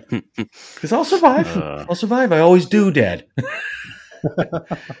 Because I'll survive. I'll survive. I always do, Dad.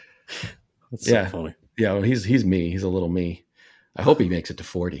 That's so funny. Yeah, well, he's me. He's a little me. I hope he makes it to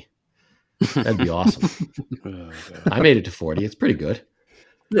 40. That'd be awesome. I made it to 40. It's pretty good.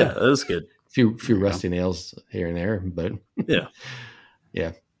 Yeah, that was good. Few rusty nails here and there, but yeah.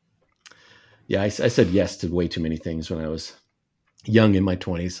 I said yes to way too many things when I was young in my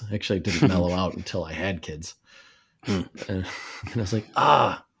 20s. Actually, I didn't mellow out until I had kids. And I was like,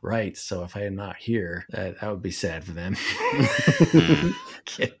 right. So if I am not here, that would be sad for them.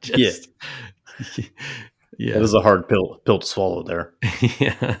 Yeah, it was a hard pill to swallow there.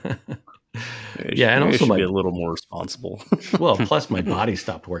 Yeah, and also be a little more responsible. Well, plus my body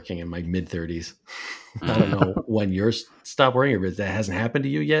stopped working in my mid 30s. I don't know when yours stopped working, or if that hasn't happened to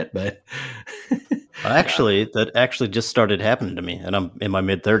you yet, but that actually just started happening to me, and I'm in my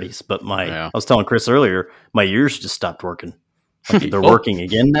mid 30s. But I was telling Chris earlier, my ears just stopped working. Like they're working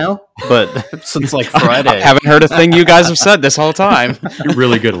again now, but since like Friday, I haven't heard a thing you guys have said this whole time. You're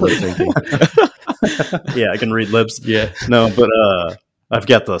really good at lip syncing. Yeah, I can read lips. Yeah, no, but I've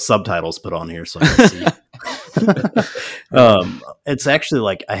got the subtitles put on here so I can see. It's actually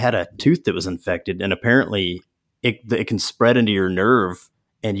like I had a tooth that was infected, and apparently it can spread into your nerve,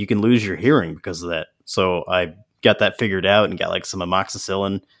 and you can lose your hearing because of that. So I got that figured out and got like some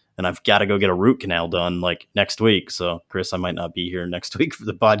amoxicillin, and I've got to go get a root canal done like next week. So Chris, I might not be here next week for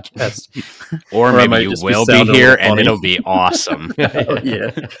the podcast, or maybe you will be here and it'll be awesome. Yeah,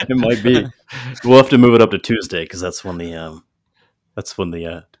 it might be. We'll have to move it up to Tuesday because that's when That's when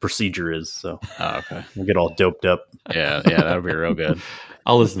the procedure is. So Okay. we'll get all doped up. Yeah, that'll be real good.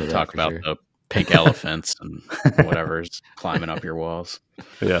 I'll listen to that. Talk for about sure. the pink elephants and whatever's climbing up your walls.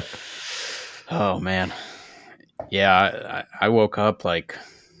 Yeah. Oh man. Yeah, I woke up like,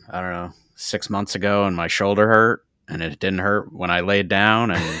 I don't know, 6 months ago and my shoulder hurt and it didn't hurt when I laid down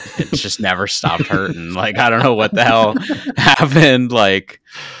and it just never stopped hurting. Like, I don't know what the hell happened. Like,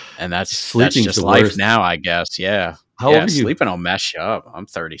 and that's Sleeping's just the life worst. now, I guess. Yeah. How old are you? Sleeping will mess you up. I'm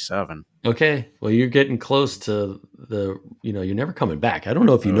 37. Okay. Well, you're getting close to you're never coming back. I don't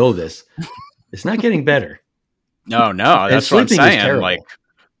know if you know this. It's not getting better. No, And that's what I'm sleeping is saying. terrible. Like,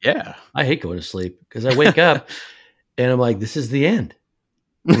 yeah. I hate going to sleep because I wake up and I'm like, this is the end.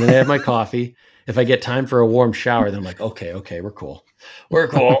 And then I have my coffee. If I get time for a warm shower, then I'm like, okay, we're cool. We're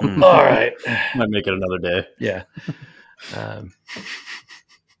cool. All right. Might make it another day. Yeah.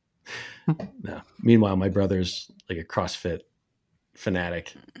 No. Meanwhile, my brother's like a CrossFit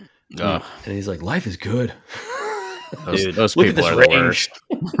fanatic. And he's like, life is good. Those Look at people this are range.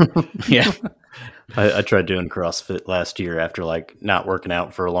 the worst. Yeah. I tried doing CrossFit last year after like not working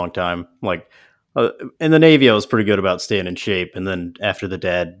out for a long time. Like in the Navy, I was pretty good about staying in shape. And then after the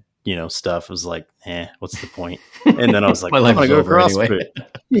dad, stuff, I was like, what's the point? And then I was like, My I'm life going is to go over CrossFit.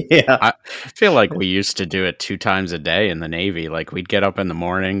 anyway. Yeah. I feel like we used to do it 2 times a day in the Navy. Like we'd get up in the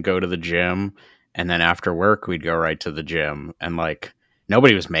morning, go to the gym, and then after work, we'd go right to the gym. And like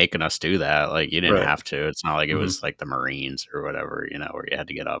nobody was making us do that. Like you didn't Right. have to. It's not like it was like the Marines or whatever, where you had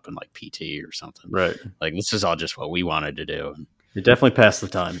to get up and like PT or something. Right. Like this is all just what we wanted to do. And It definitely passed the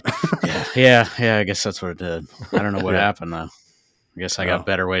time. yeah. I guess that's what it did. I don't know what Yeah. happened though. I guess I got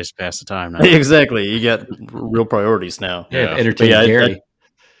better ways to pass the time now. Exactly. You got real priorities now. Yeah, Yeah. entertaining Gary.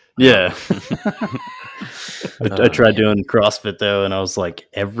 Yeah. I tried doing CrossFit though, and I was like,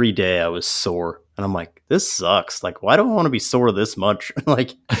 every day I was sore. And I'm like, this sucks. Like, why do I want to be sore this much?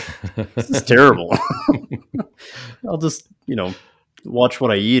 Like, this is terrible. I'll just, watch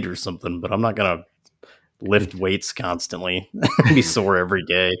what I eat or something, but I'm not going to lift weights constantly and be sore every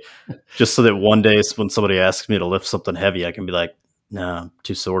day. Just so that one day when somebody asks me to lift something heavy, I can be like, no, I'm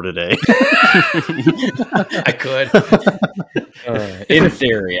too sore today. I could. In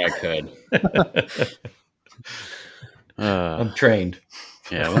theory, I could. I'm trained.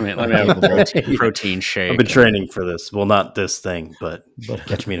 Yeah, let me have a protein shake. I've been training for this. Well, not this thing, but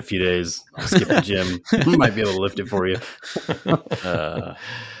catch me in a few days. I'll skip the gym. Might be able to lift it for you.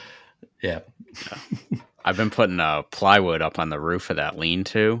 Yeah. I've been putting plywood up on the roof of that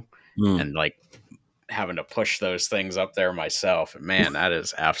lean-to and like having to push those things up there myself. And man, that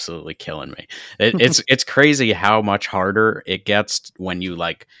is absolutely killing me. It's crazy how much harder it gets when you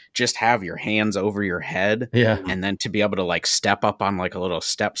like just have your hands over your head. Yeah. And then to be able to like step up on like a little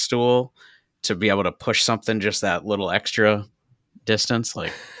step stool to be able to push something just that little extra distance,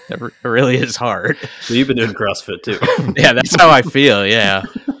 like it really is hard. So you've been doing CrossFit too. Yeah, that's how I feel. Yeah.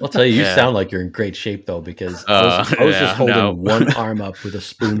 I'll tell you, you Yeah. sound like you're in great shape though, because I was just holding one arm up with a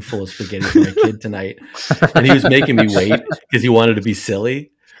spoonful of spaghetti for my kid tonight, and he was making me wait because he wanted to be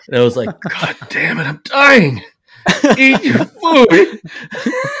silly, and I was like, "God damn it, I'm dying! Eat your food!"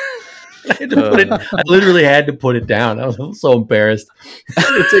 I had to put it. I literally had to put it down. I was so embarrassed.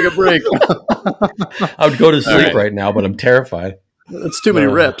 Take a break. I would go to sleep right. right now, but I'm terrified. That's too many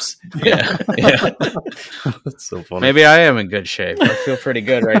reps. Yeah. That's so funny. Maybe I am in good shape. I feel pretty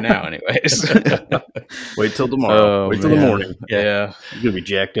good right now, anyways. Wait till tomorrow. Wait till the morning. Yeah. You're gonna be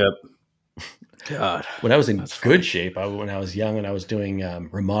jacked up. God. When I was in good shape, when I was young and I was doing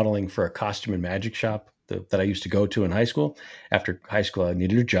remodeling for a costume and magic shop that I used to go to in high school. After high school, I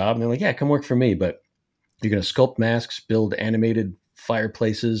needed a job, and they're like, "Yeah, come work for me, but you're going to sculpt masks, build animated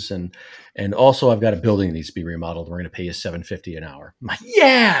fireplaces, and also I've got a building that needs to be remodeled. We're going to pay you $7.50 an hour." I'm like,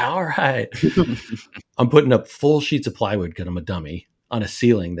 "Yeah, all right." I'm putting up full sheets of plywood because I'm a dummy on a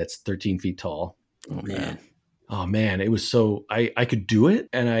ceiling that's 13 feet tall. Oh man, it was so I could do it,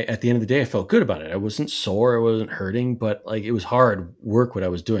 and at the end of the day I felt good about it. I wasn't sore, I wasn't hurting, but like it was hard work what I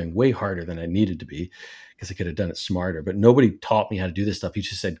was doing, way harder than I needed to be because I could have done it smarter. But nobody taught me how to do this stuff. He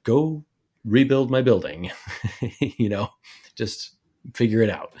just said, "Go rebuild my building," just figure it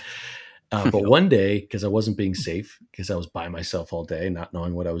out. But one day, because I wasn't being safe, because I was by myself all day, not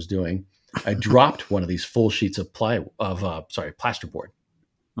knowing what I was doing, I dropped one of these full sheets of plasterboard.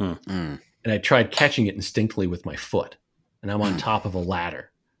 And I tried catching it instinctively with my foot. And I'm on top of a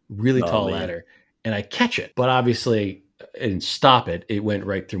ladder, really tall ladder. And I catch it. But obviously, I didn't stop it. It went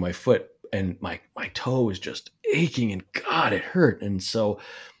right through my foot. And my toe was just aching. And God, it hurt. And so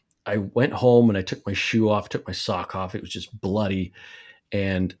I went home and I took my shoe off, took my sock off. It was just bloody.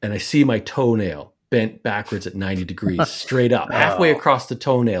 And I see my toenail bent backwards at 90 degrees, straight up, halfway across the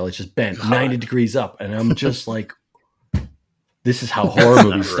toenail. It's just bent 90 degrees up. And I'm just like, this is how horror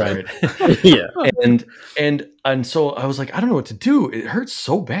movies start. Yeah. And so I was like, I don't know what to do. It hurts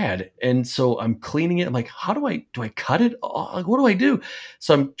so bad. And so I'm cleaning it. I'm like, how do I cut it? Like, what do I do?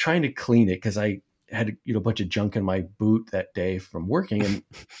 So I'm trying to clean it because I had a bunch of junk in my boot that day from working.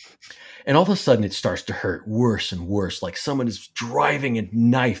 And all of a sudden it starts to hurt worse and worse. Like someone is driving a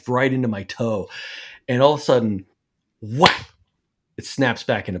knife right into my toe. And all of a sudden, whack, it snaps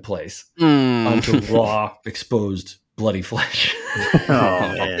back into place onto raw, exposed, bloody flesh. Oh,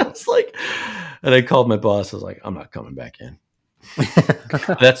 man. I was like, and I called my boss. I was like, I'm not coming back in.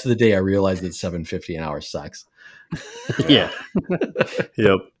 That's the day I realized that $7.50 an hour sucks. Yeah.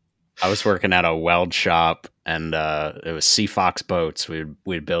 Yep. I was working at a weld shop, and it was Sea Fox boats.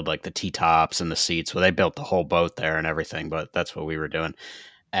 We'd build like the T-tops and the seats. Well, they built the whole boat there and everything, but that's what we were doing.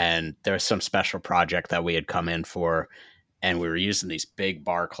 And there was some special project that we had come in for, and we were using these big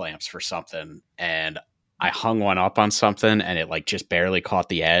bar clamps for something. And I hung one up on something, and it like just barely caught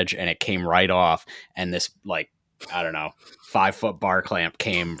the edge, and it came right off. And this like, I don't know, 5-foot bar clamp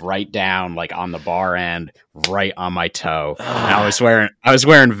came right down like on the bar end, right on my toe. And I was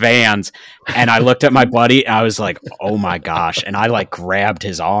wearing Vans, and I looked at my buddy, and I was like, oh my gosh. And I like grabbed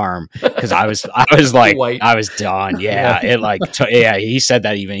his arm because I was like, White. I was done. Yeah. It like, he said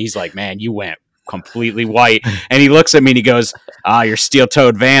that even. He's like, man, you went completely white. And he looks at me and he goes, your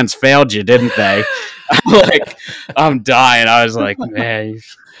steel-toed Vans failed you, didn't they? I'm dying. I was like, man,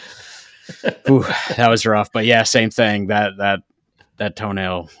 ooh, that was rough. But yeah, same thing. That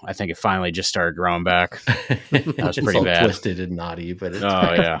toenail, I think it finally just started growing back. That was pretty all bad. Twisted and knotty, but it's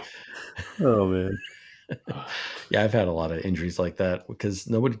Yeah. Oh, man. Yeah, I've had a lot of injuries like that because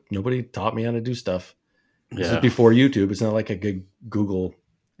nobody taught me how to do stuff. This Yeah. is before YouTube. It's not like I could Google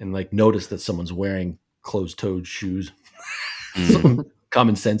and like notice that someone's wearing closed-toed shoes. Some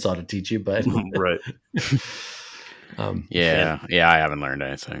common sense ought to teach you, but Right. Yeah, I haven't learned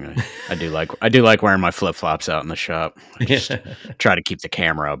anything. I do like wearing my flip-flops out in the shop. I just try to keep the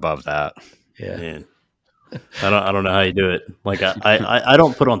camera above that. Yeah. Man. I don't know how you do it. Like I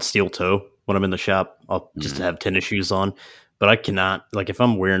don't put on steel toe when I'm in the shop. I'll just have tennis shoes on. But I cannot, like, if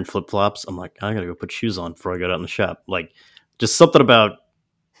I'm wearing flip-flops, I'm like, I gotta go put shoes on before I go out in the shop. Like, just something about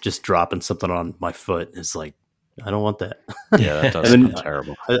just dropping something on my foot is like, I don't want that. Yeah, that does sound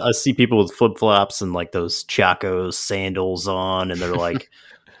terrible. I see people with flip-flops and like those Chacos sandals on, and they're like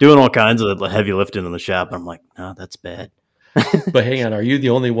doing all kinds of heavy lifting in the shop. And I'm like, no, that's bad. But hang on, are you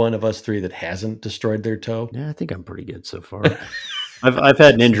the only one of us three that hasn't destroyed their toe? Yeah, I think I'm pretty good so far. I've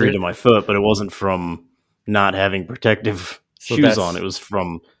had an injury to my foot, but it wasn't from not having protective shoes on. It was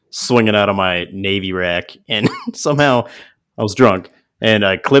from swinging out of my Navy rack, and somehow I was drunk, and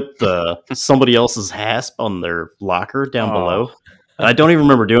I clipped somebody else's hasp on their locker down below. And I don't even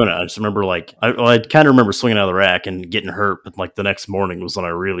remember doing it. I just remember I kind of remember swinging out of the rack and getting hurt. But like the next morning was when I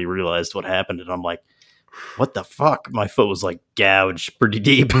really realized what happened, and I'm like, what the fuck? My foot was like gouged pretty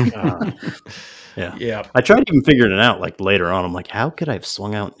deep. Yeah. I tried even figuring it out like later on. I'm like, how could I have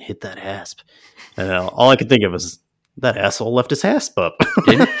swung out and hit that hasp? And all I could think of was that asshole left his hasp up.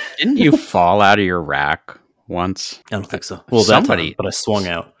 Didn't you fall out of your rack once? I don't think so. Well, somebody, but I swung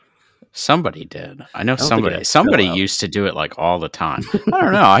out. Somebody did. I know somebody used to do it like all the time. I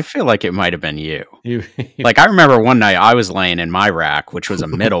don't know. I feel like it might have been you. Like I remember one night I was laying in my rack, which was a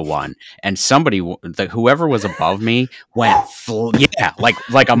middle one, and whoever was above me went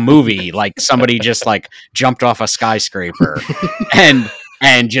like a movie, like somebody just like jumped off a skyscraper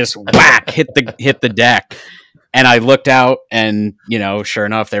and just whack hit the deck. And I looked out, and sure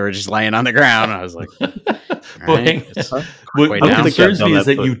enough, they were just laying on the ground. I was like, right, what concerns me is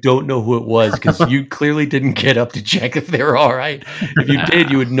that you don't know who it was because you clearly didn't get up to check if they were all right. If you did,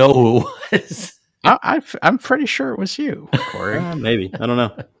 you would know who it was. I'm pretty sure it was you, Corey. Maybe, I don't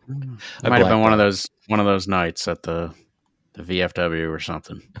know. It might have been one of those nights at the VFW or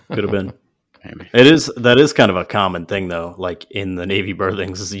something. Could have been. Maybe that is kind of a common thing though. Like in the Navy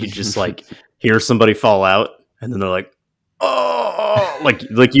berthings, is you just like hear somebody fall out, and then they're like, oh,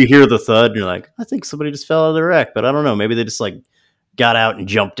 like you hear the thud, and you're like, I think somebody just fell out of the rack, but I don't know. Maybe they just like got out and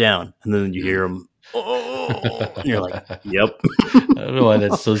jumped down, and then you hear them, oh, and you're like, yep. I don't know why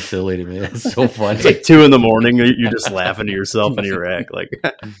that's so silly to me. That's so funny. It's like 2 a.m. You're just laughing to yourself in your rack, like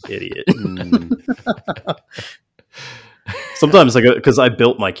idiot. Sometimes, like, because I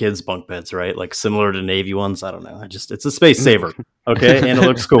built my kids' bunk beds, right? Like similar to Navy ones. I don't know. It's a space saver, okay, and it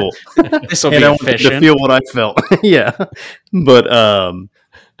looks cool. This will be efficient. To feel what I felt, yeah. But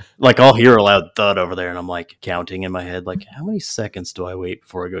like I'll hear a loud thud over there, and I'm like counting in my head, like how many seconds do I wait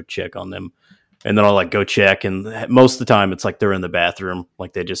before I go check on them? And then I'll like go check, and most of the time it's like they're in the bathroom,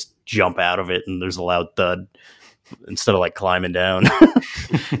 like they just jump out of it, and there's a loud thud instead of like climbing down.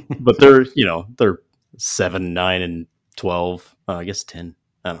 But they're 7, 9, and 12. I guess 10.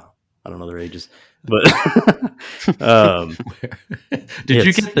 I don't know their ages, but did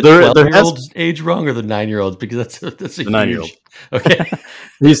you get the 12-year-old's age wrong or the 9-year-olds? Because that's a 9-year-old. Okay,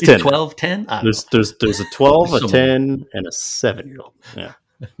 he's 10. 12, 10. There's a 12, a 10, and a 7-year-old. Yeah.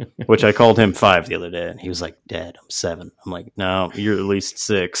 Which I called him 5 the other day, and he was like, "Dad, I'm 7." I'm like, "No, you're at least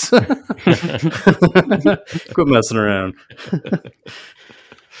 6." Quit messing around.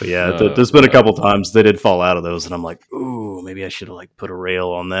 But yeah, there's been a couple times they did fall out of those, and I'm like, "Ooh, maybe I should have like put a rail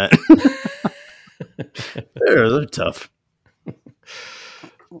on that." they're tough.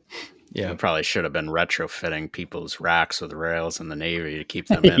 Yeah, we probably should have been retrofitting people's racks with rails in the Navy to keep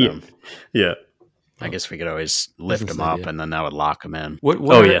them in them. Yeah. I guess we could always lift them up, and then that would lock them in. What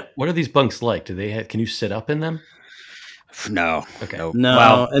are these bunks like? Do they have? Can you sit up in them? No. Okay. No. No,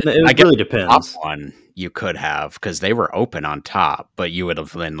 well, and it really depends. Top one you could have, because they were open on top, but you would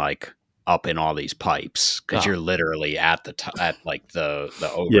have been like up in all these pipes because you're literally at the top, at like the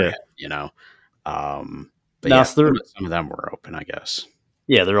overhead, But now, some of them were open, I guess.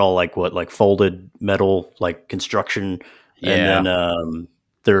 Yeah, they're all like folded metal, like construction, and then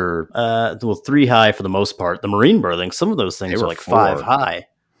they're 3 high for the most part. The marine berthing, some of those things are like 5 high.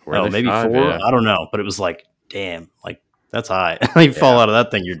 Maybe 5, 4. Yeah. I don't know, but it was like, damn, like that's high. You fall out of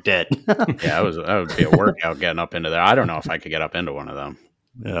that thing, you're dead. Yeah, that would be a workout getting up into there. I don't know if I could get up into one of them.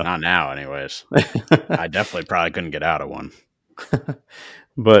 Yeah. Not now, anyways. I definitely probably couldn't get out of one.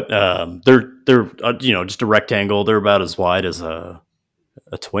 But they're just a rectangle. They're about as wide as a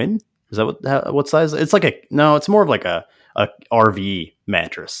twin. Is that what size? It's like it's more of like a RV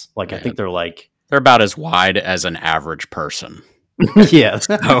mattress. Like I think they're about as wide as an average person. Yeah.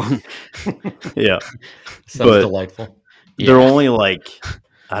 Yeah. Sounds delightful. They're only like,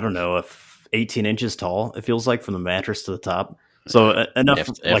 I don't know, 18 inches tall, it feels like, from the mattress to the top. So enough,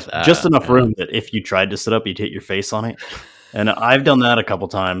 just enough room that if you tried to sit up, you'd hit your face on it. And I've done that a couple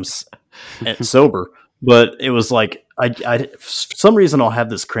times sober, but it was like, I for some reason I'll have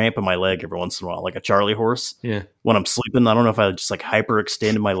this cramp in my leg every once in a while, like a Charlie horse. Yeah. When I'm sleeping, I don't know if I just like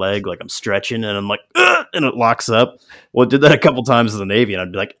hyperextended my leg, like I'm stretching, and I'm like, and it locks up. Well, I did that a couple times in the Navy, and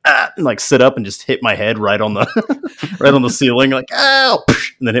I'd be like, and like sit up and just hit my head right on the right on the ceiling, like, ow,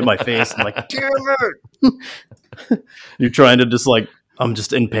 and then hit my face. And like, damn it! You're trying to just like, I'm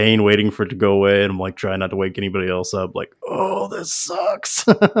just in pain, waiting for it to go away, and I'm like trying not to wake anybody else up. Like, oh, this sucks.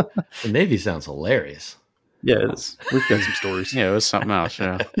 The Navy sounds hilarious. Yeah, it is. We've got some stories. Yeah, it was something else.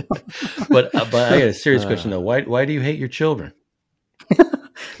 Yeah, but I got a serious question though. Why do you hate your children?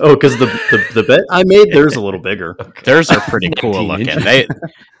 Oh, because the bet I made, theirs a little bigger. Okay. Theirs are pretty cool looking.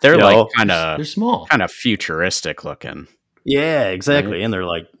 They're like they're small, kind of futuristic looking. Yeah, exactly. Right. And they're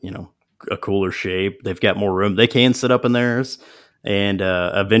like, a cooler shape. They've got more room. They can sit up in theirs, and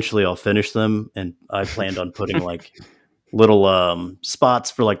eventually I'll finish them. And I planned on putting like little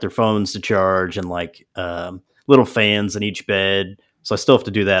spots for like their phones to charge, and like little fans in each bed. So I still have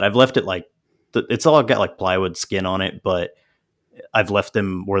to do that. I've left it like it's all got like plywood skin on it, but I've left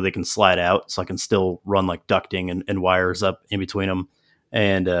them where they can slide out, so I can still run like ducting and wires up in between them.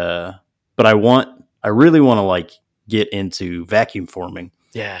 And but I really want to like get into vacuum forming.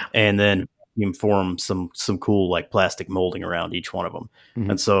 Yeah, and then vacuum form some cool like plastic molding around each one of them.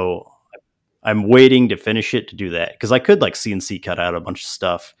 Mm-hmm. And so I'm waiting to finish it to do that, because I could like CNC cut out a bunch of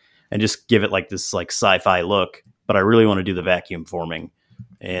stuff and just give it like this like sci-fi look, but I really want to do the vacuum forming.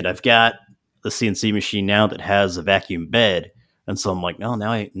 And I've got the CNC machine now that has a vacuum bed, and so I'm like,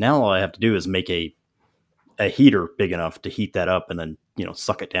 now all I have to do is make a heater big enough to heat that up, and then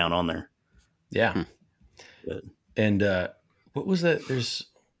suck it down on there. Yeah. And what was that?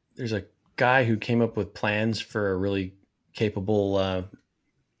 There's a guy who came up with plans for a really capable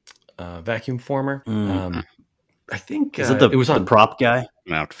vacuum former. I think it was on the prop guy.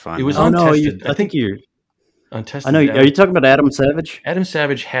 It was untested. I think you're untested. I know. Are you talking about Adam Savage? Adam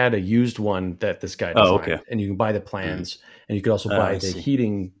Savage had a used one that this guy designed, and you can buy the plans, and you could also buy the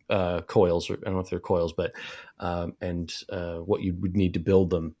heating coils. Or I don't know if they're coils, but and what you would need to build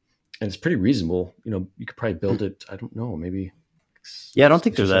them, and it's pretty reasonable. You could probably build it. I don't know, maybe. Yeah, I don't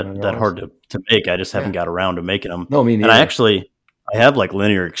think they're that hard to make. I just haven't got around to making them. No, me neither. And I have like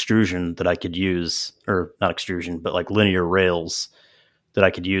linear extrusion that I could use, or not extrusion, but like linear rails that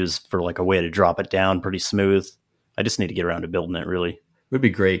I could use for like a way to drop it down pretty smooth. I just need to get around to building it, really. It would be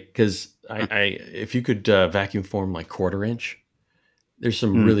great, because if you could vacuum form like 1/4 inch, there's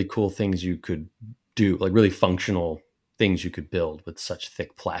some really cool things you could do, like really functional things you could build with such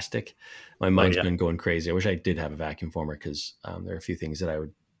thick plastic. My mind's been going crazy. I wish I did have a vacuum former, because there are a few things that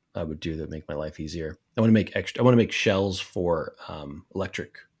I would do that make my life easier. I want to make shells for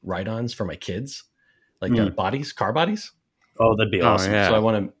electric ride-ons for my kids, like car bodies. Oh, that'd be awesome. yeah. So I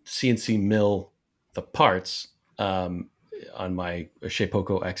want to CNC mill the parts on my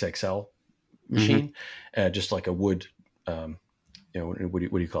Shapeoko XXL machine, just like a wood, what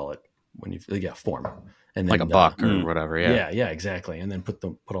do you call it when you form, and then like a buck or whatever. Yeah. Yeah, exactly. And then put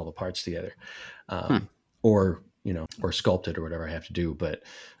all the parts together, or sculpt it or whatever I have to do. But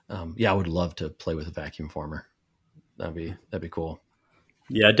I would love to play with a vacuum former. That'd be cool.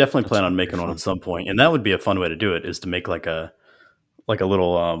 Yeah, I definitely plan on making one at some point, and that would be a fun way to do it. Is to make like a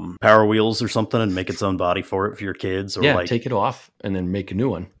little Power Wheels or something, and make its own body for it for your kids, or take it off and then make a new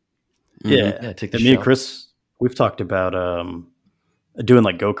one. Yeah, take the and me and Chris, we've talked about doing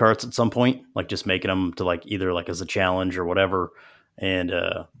like go-karts at some point, like just making them to like either like as a challenge or whatever. And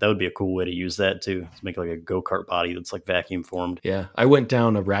that would be a cool way to use that too, to make like a go-kart body that's like vacuum formed. Yeah, I went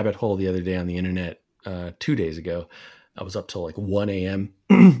down a rabbit hole the other day on the internet 2 days ago. I was up till like 1 a.m.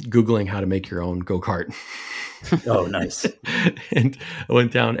 Googling how to make your own go-kart. Oh, nice. And I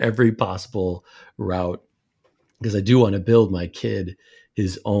went down every possible route, because I do want to build my kid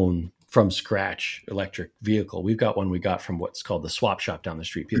his own from scratch electric vehicle. We've got one we got from what's called the swap shop down the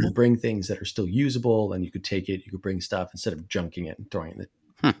street. People bring things that are still usable, and you could take it, you could bring stuff instead of junking it and throwing it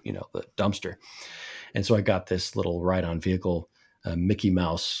in the dumpster. And so I got this little ride-on vehicle, Mickey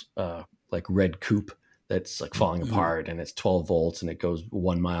Mouse, like red coupe that's like falling apart, and it's 12 volts and it goes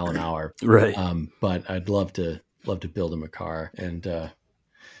 1 mile an hour. Right. But I'd love to build him a car and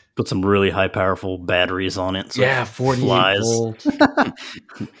put some really high powerful batteries on it. So 48 volts.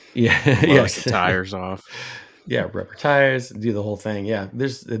 The tires off. Yeah, rubber tires, do the whole thing. Yeah,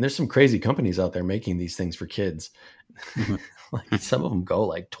 there's some crazy companies out there making these things for kids. Like some of them go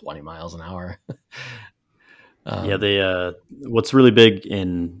like 20 miles an hour. They what's really big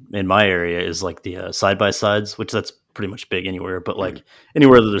in my area is like the side by sides, which that's pretty much big anywhere. But like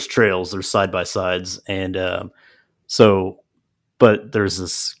anywhere that there's trails, there's side by sides, and but there's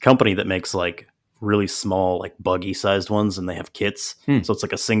this company that makes like really small, like buggy sized ones, and they have kits. So it's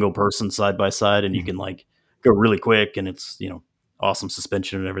like a single person side by side, and you can like go really quick, and it's awesome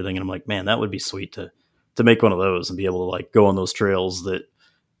suspension and everything. And I'm like, man, that would be sweet to make one of those and be able to like go on those trails that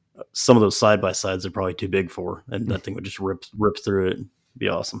some of those side by sides are probably too big for, and that thing would just rip through it. It'd be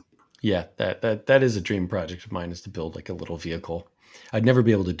awesome. Yeah, that is a dream project of mine, is to build like a little vehicle. I'd never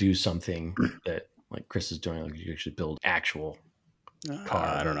be able to do something that like Chris is doing. Like you should build actual car.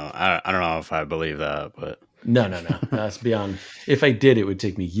 I don't know. I don't know if I believe that, but no. That's beyond. If I did, it would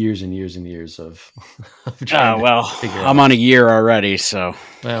take me years and years and years of trying to figure I'm out. on a year already, so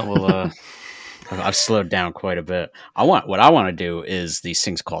I've slowed down quite a bit. What I want to do is these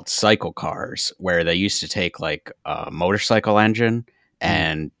things called cycle cars, where they used to take like a motorcycle engine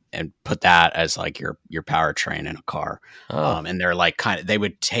and put that as like your powertrain in a car. And they're like they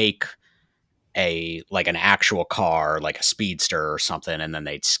would take an actual car, like a speedster or something, and then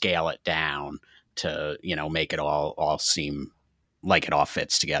they'd scale it down to, make it all seem like it all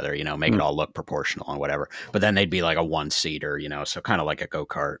fits together, make it all look proportional and whatever. But then they'd be like a 1-seater, so kind of like a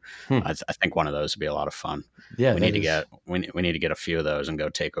go-kart. I think one of those would be a lot of fun. Yeah, we need to get a few of those and go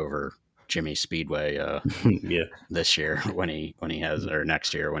take over Jimmy Speedway this year when he has, or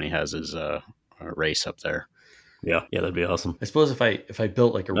next year when he has his race up there. Yeah, that'd be awesome. I suppose if I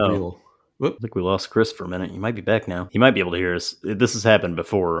built like a real. Whoop. I think we lost Chris for a minute. He might be back now. He might be able to hear us. This has happened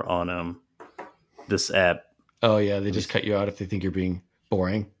before on this app. Oh yeah, they just cut you out if they think you're being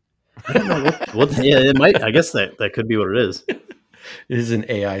boring. I don't know yeah, it might. I guess that could be what it is. It is an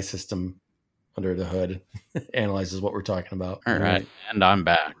AI system under the hood. Analyzes what we're talking about. All right, and I'm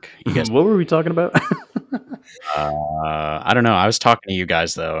back. You guys, what were we talking about? I don't know. I was talking to you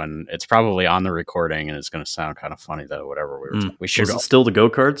guys though, and it's probably on the recording, and it's going to sound kind of funny though. Whatever we were, we should. Was it still the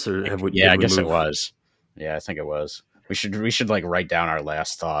go-karts, or have we? Yeah, I guess it was. Yeah, I think it was. We should like write down our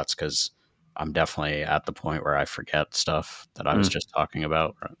last thoughts, because I'm definitely at the point where I forget stuff that I was just talking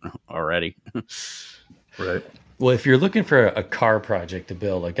about already. Right. Well, if you're looking for a car project to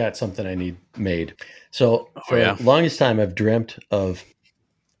build, I got something I need made. So for the longest time, I've dreamt of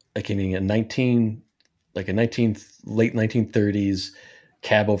like getting a late 1930s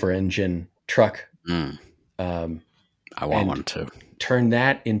cab over engine truck. I want one too. Turn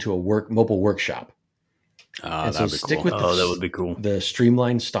that into a mobile workshop. And so stick cool. with that would be cool. The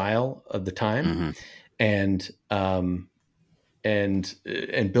streamlined style of the time, and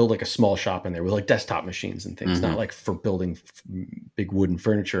build like a small shop in there with like desktop machines and things. Not like for building big wooden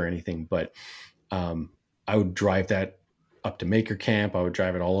furniture or anything, but I would drive that up to Maker Camp. I would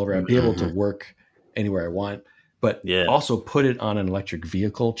drive it all over. I'd be able to work anywhere I want, but also put it on an electric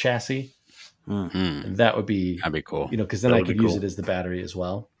vehicle chassis. And that would be, that'd be cool. Because then I could use it as the battery as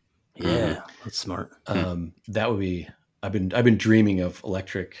well. Yeah, that's smart. That would be. I've been dreaming of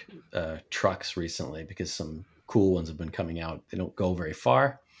electric trucks recently because some cool ones have been coming out. They don't go very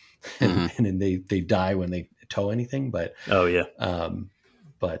far, and then they die when they tow anything. But oh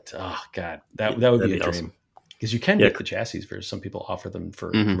god, that would be a dream. Awesome. Because you can get the chassis for some people offer them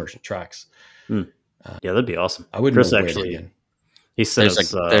for commercial trucks. Yeah, that'd be awesome. I wouldn't Chris know actually. He says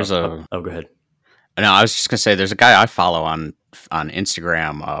there's a. Oh, go ahead. No, I was just gonna say there's a guy I follow on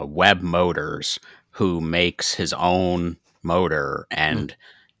Instagram, Web Motors, who makes his own motor, and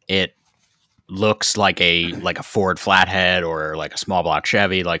it looks like a Ford Flathead or like a small block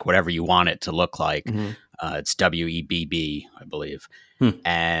Chevy, like whatever you want it to look like. It's WEBB, I believe,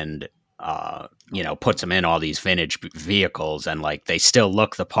 and puts them in all these vintage vehicles, and like they still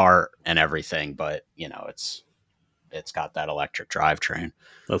look the part and everything, but it's got that electric drivetrain.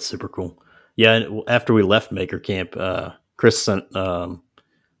 That's super cool. Yeah, and after we left Maker Camp, Chris sent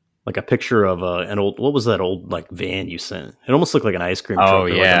like a picture of an old, what was that old like van you sent? It almost looked like an ice cream truck. Oh, or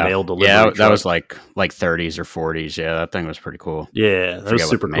yeah. Like a mail delivery truck. That was like 30s or 40s. Yeah, that thing was pretty cool. Yeah, that was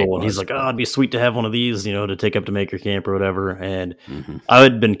super cool. And he's like, it'd be sweet to have one of these, to take up to Maker Camp or whatever. And I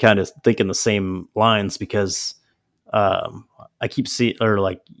had been kind of thinking the same lines because I keep seeing, or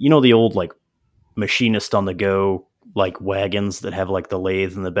like, the old like machinist on the go like wagons that have like the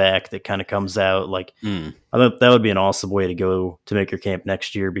lathe in the back that kind of comes out. Like I thought that would be an awesome way to go to Maker Camp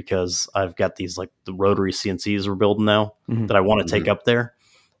next year, because I've got these like the rotary CNCs we're building now that I want to take up there.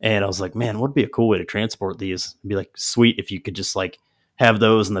 And I was like, man, what'd be a cool way to transport these? It'd be like sweet if you could just like have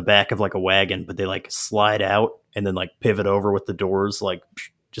those in the back of like a wagon, but they like slide out and then like pivot over with the doors, like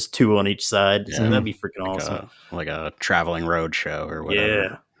just two on each side. So that'd be freaking awesome. Like a traveling road show or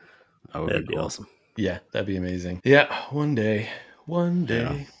whatever. Yeah. That'd be awesome. Yeah, that'd be amazing. Yeah, one day.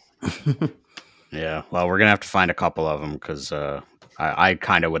 Yeah, well, we're going to have to find a couple of them because I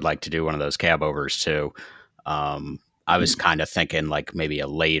kind of would like to do one of those cab overs too. I was kind of thinking like maybe a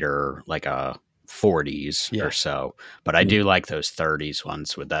later, like a 40s or so, but I do like those 30s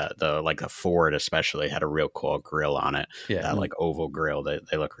ones with the Ford especially had a real cool grill on it. Yeah. That like oval grill,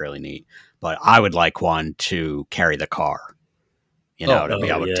 they look really neat. But I would like one to carry the car. To be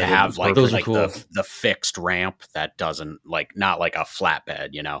able to have like cool. the fixed ramp that doesn't like, not like a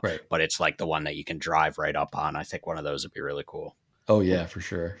flatbed, right. But it's like the one that you can drive right up on. I think one of those would be really cool. Oh yeah, for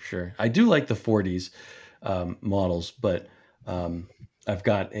sure. Sure. I do like the 40s models, but I've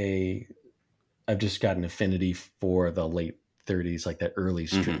just got an affinity for the late 30s, like that early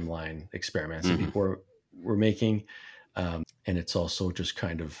streamline experiments that people were making. And it's also just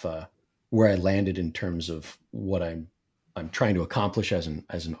kind of where I landed in terms of what I'm trying to accomplish as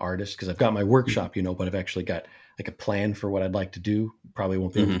an artist, because I've got my workshop, but I've actually got like a plan for what I'd like to do. Probably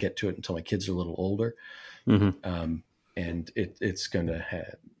won't be able to get to it until my kids are a little older. And it's going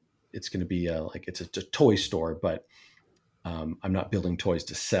to be like, it's a toy store, but I'm not building toys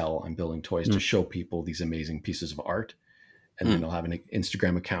to sell. I'm building toys to show people these amazing pieces of art. And then I'll have an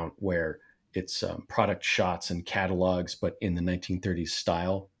Instagram account where it's product shots and catalogs, but in the 1930s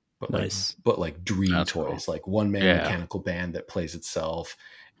style. But nice. like dream That's toys, cool. Like one man mechanical band that plays itself,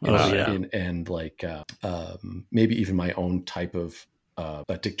 and like maybe even my own type of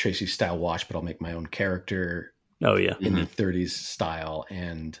a Dick Tracy style watch, but I'll make my own character. Oh yeah, in the 30s style,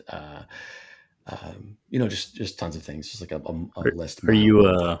 and just tons of things. Just like a list. Are you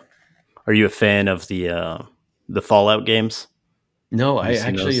a fan of the Fallout games? No, I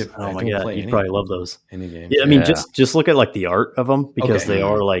actually. Oh my god, you'd probably love those. Any games? Yeah, I mean, just look at like the art of them, because they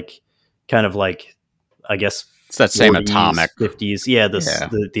are like kind of like, I guess it's that same atomic 50s. Yeah,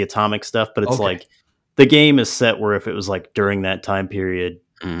 the atomic stuff, but it's like the game is set where if it was like during that time period,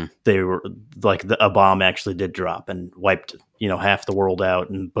 they were like a bomb actually did drop and wiped half the world out,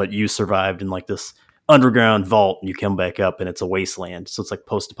 but you survived in like this underground vault, and you come back up and it's a wasteland. So it's like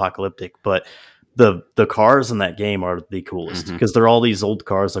post-apocalyptic, but the cars in that game are the coolest because they're all these old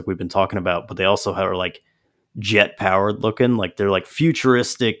cars like we've been talking about, but they also are like jet powered looking, like they're like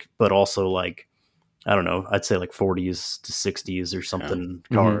futuristic, but also like, I don't know, I'd say like 40s to 60s or something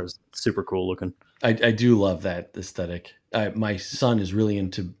cars. Super cool looking. I do love that aesthetic. My son is really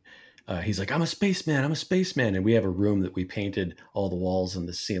into, he's like, I'm a spaceman. And we have a room that we painted all the walls and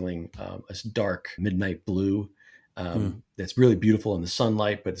the ceiling a dark midnight blue. That's really beautiful in the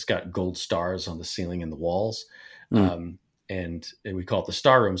sunlight, but it's got gold stars on the ceiling and the walls. And we call it the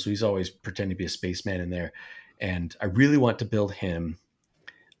star room. So he's always pretending to be a spaceman in there. And I really want to build him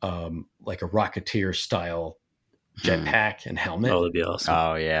like a Rocketeer style jetpack and helmet. Oh, that'd be awesome.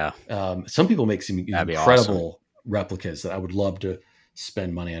 Oh yeah, Some people make some That'd be incredible replicas that I would love to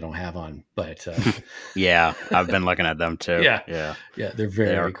spend money I don't have on, but yeah. I've been looking at them too. Yeah. yeah. they're very,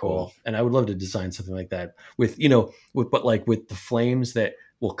 They are very cool. cool. And I would love to design something like that with with the flames that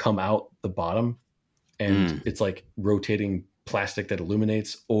will come out the bottom, and it's like rotating plastic that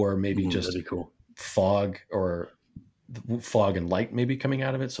illuminates, or maybe just that'd be cool. fog and light maybe coming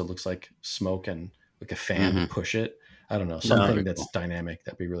out of it, so it looks like smoke and like a fan to push it. I don't know, something that's dynamic.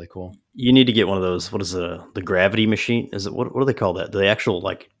 That'd be really cool. You need to get one of those. What is the gravity machine? Is it what do they call that? The actual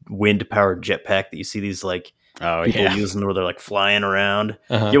like wind powered jetpack that you see these like people using where they're like flying around.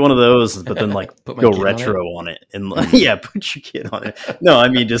 Get one of those, but then like go retro on it and yeah, put your kid on it. No, I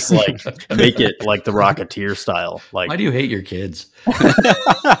mean just like make it like the Rocketeer style. Like, why do you hate your kids?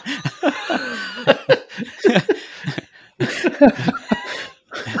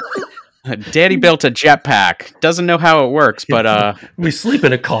 Daddy built a jetpack. Doesn't know how it works, but we sleep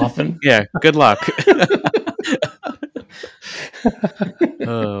in a coffin. Yeah, good luck.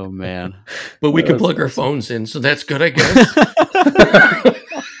 Oh man. But we can plug our phones in, so that's good, I guess.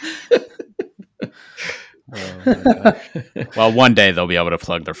 Well, one day they'll be able to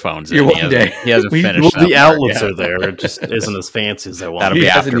plug their phones in. Yeah, one day. He hasn't finished the outlets are there. It just isn't as fancy as I want. That'll be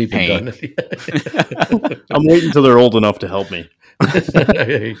after paint. I'm waiting until they're old enough to help me.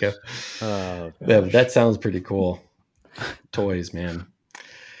 There you go. Yeah, that sounds pretty cool. Toys, man.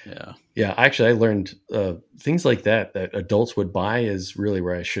 Yeah. Actually, I learned things like that adults would buy is really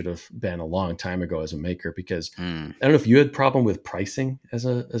where I should have been a long time ago as a maker, because I don't know if you had a problem with pricing as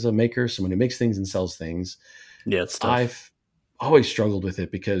a maker. Someone who makes things and sells things. Yeah, it's tough. I've always struggled with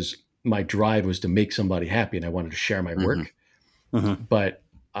it because my drive was to make somebody happy and I wanted to share my work. But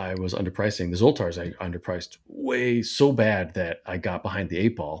I was underpricing the Zoltars. I underpriced way so bad that I got behind the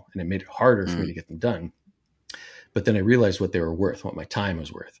 8-ball, and it made it harder for me to get them done. But then I realized what they were worth, what my time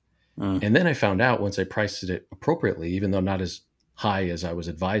was worth. And then I found out once I priced it appropriately, even though not as high as I was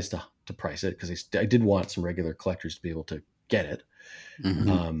advised to price it, because I did want some regular collectors to be able to get it.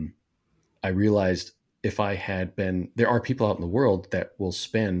 I realized if I had been, there are people out in the world that will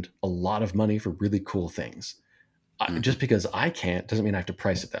spend a lot of money for really cool things. Just because I can't doesn't mean I have to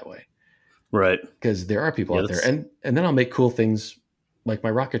price it that way. Right. Because there are people out there. And then I'll make cool things like my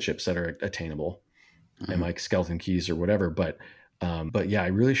rocket ships that are attainable and like skeleton keys or whatever. But yeah, I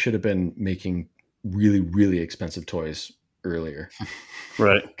really should have been making really, really expensive toys earlier.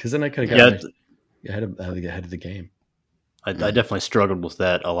 Right. Because then I could have got ahead of the game. I definitely struggled with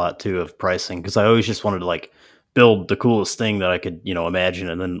that a lot too, of pricing, because I always just wanted to like build the coolest thing that I could, imagine.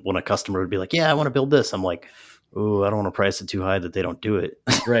 And then when a customer would be like, yeah, I want to build this, I'm like, oh, I don't want to price it too high that they don't do it.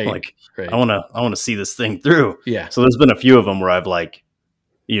 Right. I want to see this thing through. Yeah. So there's been a few of them where I've like,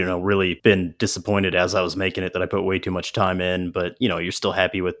 really been disappointed as I was making it that I put way too much time in, but you're still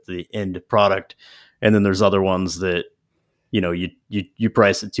happy with the end product. And then there's other ones that, you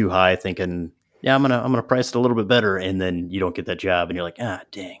price it too high thinking, yeah, I'm going to price it a little bit better. And then you don't get that job and you're like,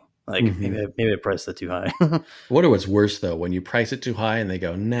 dang, like maybe I priced it too high. What what's worse though, when you price it too high and they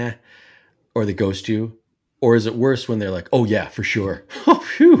go, nah, or they ghost you? Or is it worse when they're like, oh yeah, for sure. Oh,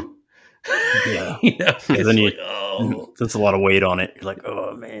 phew. Yeah. And then that's a lot of weight on it. You're like,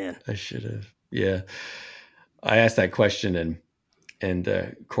 oh man, I should have. Yeah. I asked that question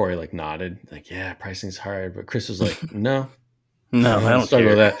and Corey like nodded like, yeah, pricing's hard. But Chris was like, no, I don't care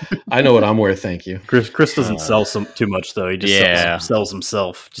with that. I know what I'm worth. Thank you. Chris doesn't sell too much though. He just sells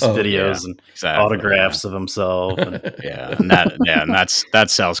himself, just videos and autographs of himself. And that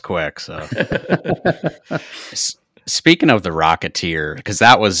sells quick. So speaking of the Rocketeer, because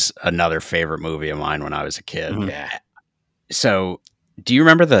that was another favorite movie of mine when I was a kid. Yeah. So do you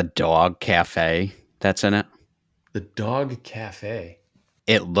remember the dog cafe that's in it? The dog cafe.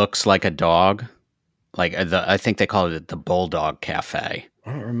 It looks like a dog. Like I think they call it the Bulldog Cafe.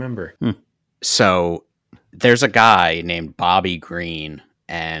 I don't remember. So there's a guy named Bobby Green,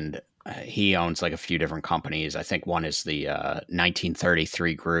 and he owns like a few different companies. I think one is the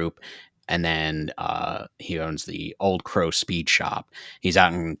 1933 Group, and then he owns the Old Crow Speed Shop. He's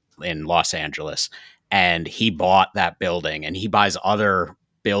out in Los Angeles, and he bought that building, and he buys other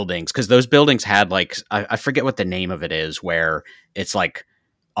buildings because those buildings had like I forget what the name of it is, where it's like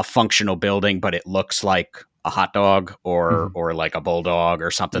a functional building, but it looks like a hot dog or like a bulldog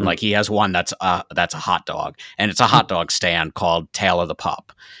or something. Like he has one that's a hot dog, and it's a hot dog stand called Tail of the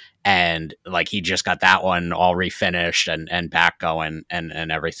Pup. And like, he just got that one all refinished and back going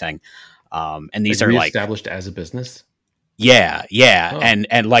and everything. And these are like established as a business. Yeah. Yeah. Oh.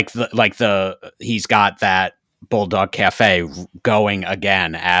 And like he's got that Bulldog Cafe going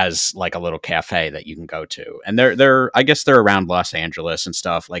again as like a little cafe that you can go to. And they're I guess they're around Los Angeles and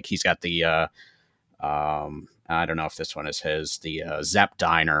stuff. Like he's got the I don't know if this one is his, the Zepp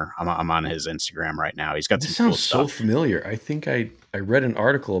Diner. I'm on his Instagram right now. He's got This some cool sounds so stuff. familiar. I think I read an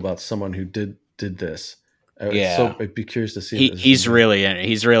article about someone who did this. Yeah. I'd be curious to see. He's really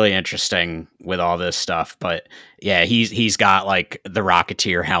interesting with all this stuff, but yeah, he's got like the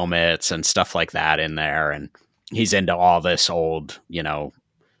Rocketeer helmets and stuff like that in there, and he's into all this old,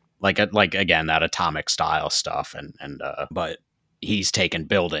 like again that atomic style stuff, and but he's taken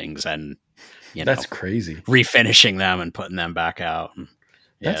buildings and that's crazy, refinishing them and putting them back out. And,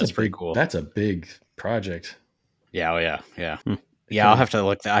 that's pretty cool. That's a big project. Yeah, yeah. Yeah, I'll have to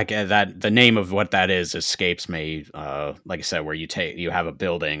look that the name of what that is escapes me. Like I said, where you have a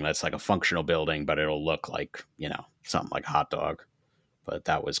building that's like a functional building, but it'll look like, something like a hot dog. But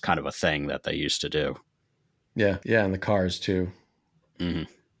that was kind of a thing that they used to do. Yeah, and the cars too. Mm-hmm.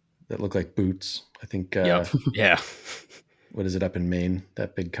 That look like boots. I think. Yeah. What is it up in Maine?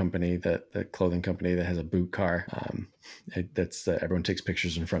 That big company, that clothing company that has a boot car. That's everyone takes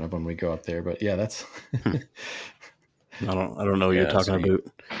pictures in front of when we go up there. But yeah, that's. I don't know what you're talking about.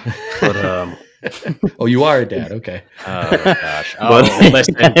 But oh, you are a dad. Okay. Oh gosh. Oh,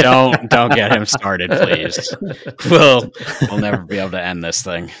 listen, don't get him started, please. We'll never be able to end this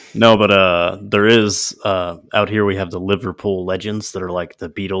thing. No, but there is out here we have the Liverpool Legends that are like the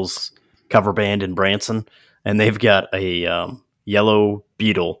Beatles cover band in Branson, and they've got a yellow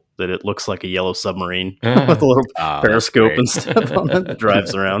Beetle that it looks like a yellow submarine with a little periscope and stuff on it that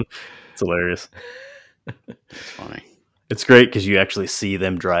drives around. It's hilarious. It's funny. It's great because you actually see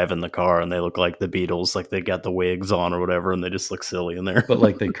them driving the car and they look like the Beatles, like they got the wigs on or whatever, and they just look silly in there. But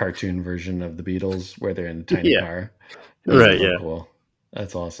like the cartoon version of the Beatles where they're in a tiny car. Right, yeah. Cool.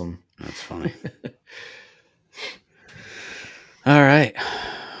 That's awesome. That's funny. All right.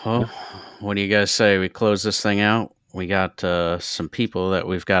 Well, what do you guys say? We close this thing out? We got some people that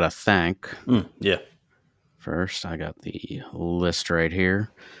we've got to thank. Yeah. First, I got the list right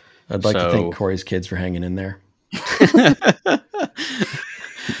here. I'd like to thank Corey's kids for hanging in there.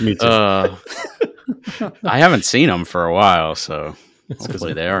 Me too. I haven't seen them for a while, so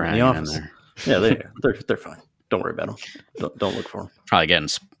hopefully they are hanging in there. Yeah, they're fine. Don't worry about them. Don't look for them. Probably getting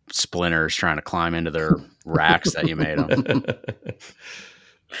splinters trying to climb into their racks that you made them.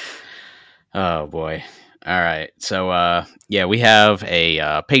 Oh boy. All right. So, we have a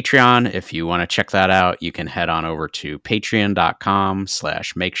Patreon. If you want to check that out, you can head on over to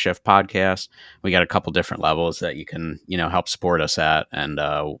patreon.com/makeshift podcast. We got a couple different levels that you can, help support us at. And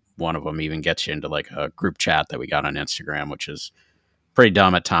one of them even gets you into like a group chat that we got on Instagram, which is pretty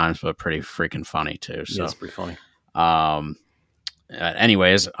dumb at times, but pretty freaking funny too. So yeah, it's pretty funny.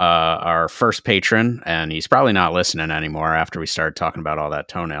 Anyways, our first patron, and he's probably not listening anymore after we started talking about all that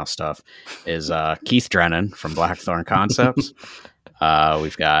toenail stuff, is Keith Drennan from Blackthorn Concepts.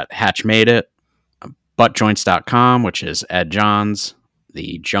 We've got Hatch Made It, buttjoints.com, which is Ed Johns,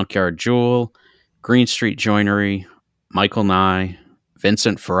 the Junkyard Jewel, Green Street Joinery, Michael Nye,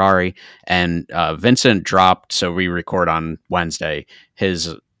 Vincent Ferrari, and Vincent dropped, so we record on Wednesday,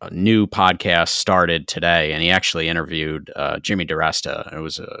 his new podcast started today, and he actually interviewed Jimmy DiResta. It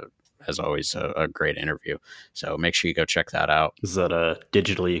was, as always, a great interview. So make sure you go check that out. Is that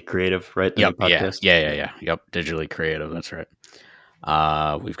Digitally Creative, right? Yep. Yeah. Yep. Digitally Creative. That's right.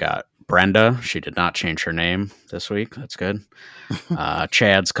 We've got Brenda. She did not change her name this week. That's good.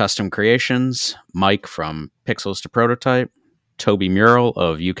 Chad's Custom Creations. Mike from Pixels to Prototype. Toby Mural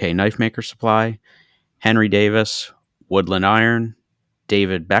of UK Knife Maker Supply. Henry Davis. Woodland Iron.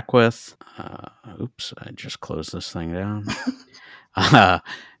 David Beckwith. Oops, I just closed this thing down.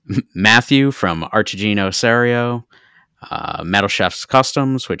 Matthew from Archigino Serio. Metal Chef's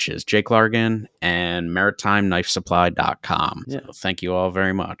Customs, which is Jake Largan, and MaritimeKnifeSupply.com. Yeah. So thank you all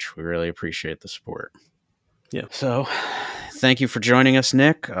very much. We really appreciate the support. Yeah. So thank you for joining us,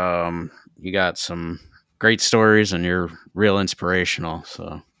 Nick. You got some great stories and you're real inspirational.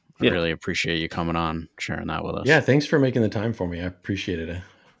 So I really appreciate you coming on, sharing that with us. Yeah, thanks for making the time for me. I appreciate it.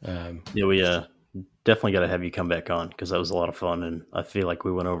 We definitely got to have you come back on because that was a lot of fun, and I feel like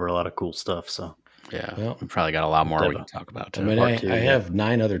we went over a lot of cool stuff. So yeah, we probably got a lot more we can talk about too. I mean, I have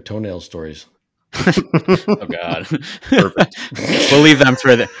 9 other toenail stories. Oh God! Perfect. We'll leave them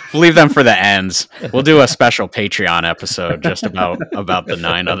for the ends. We'll do a special Patreon episode just about the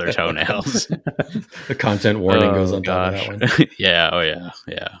 9 other toenails. The content warning goes on top of that one. Yeah. Oh yeah.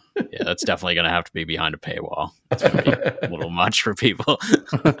 That's definitely going to have to be behind a paywall. It's going to be a little much for people.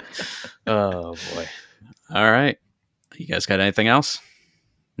 Oh boy! All right. You guys got anything else?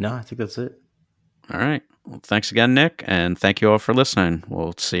 No, I think that's it. All right. Well, thanks again, Nick, and thank you all for listening.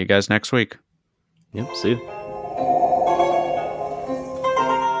 We'll see you guys next week. Yep. See you.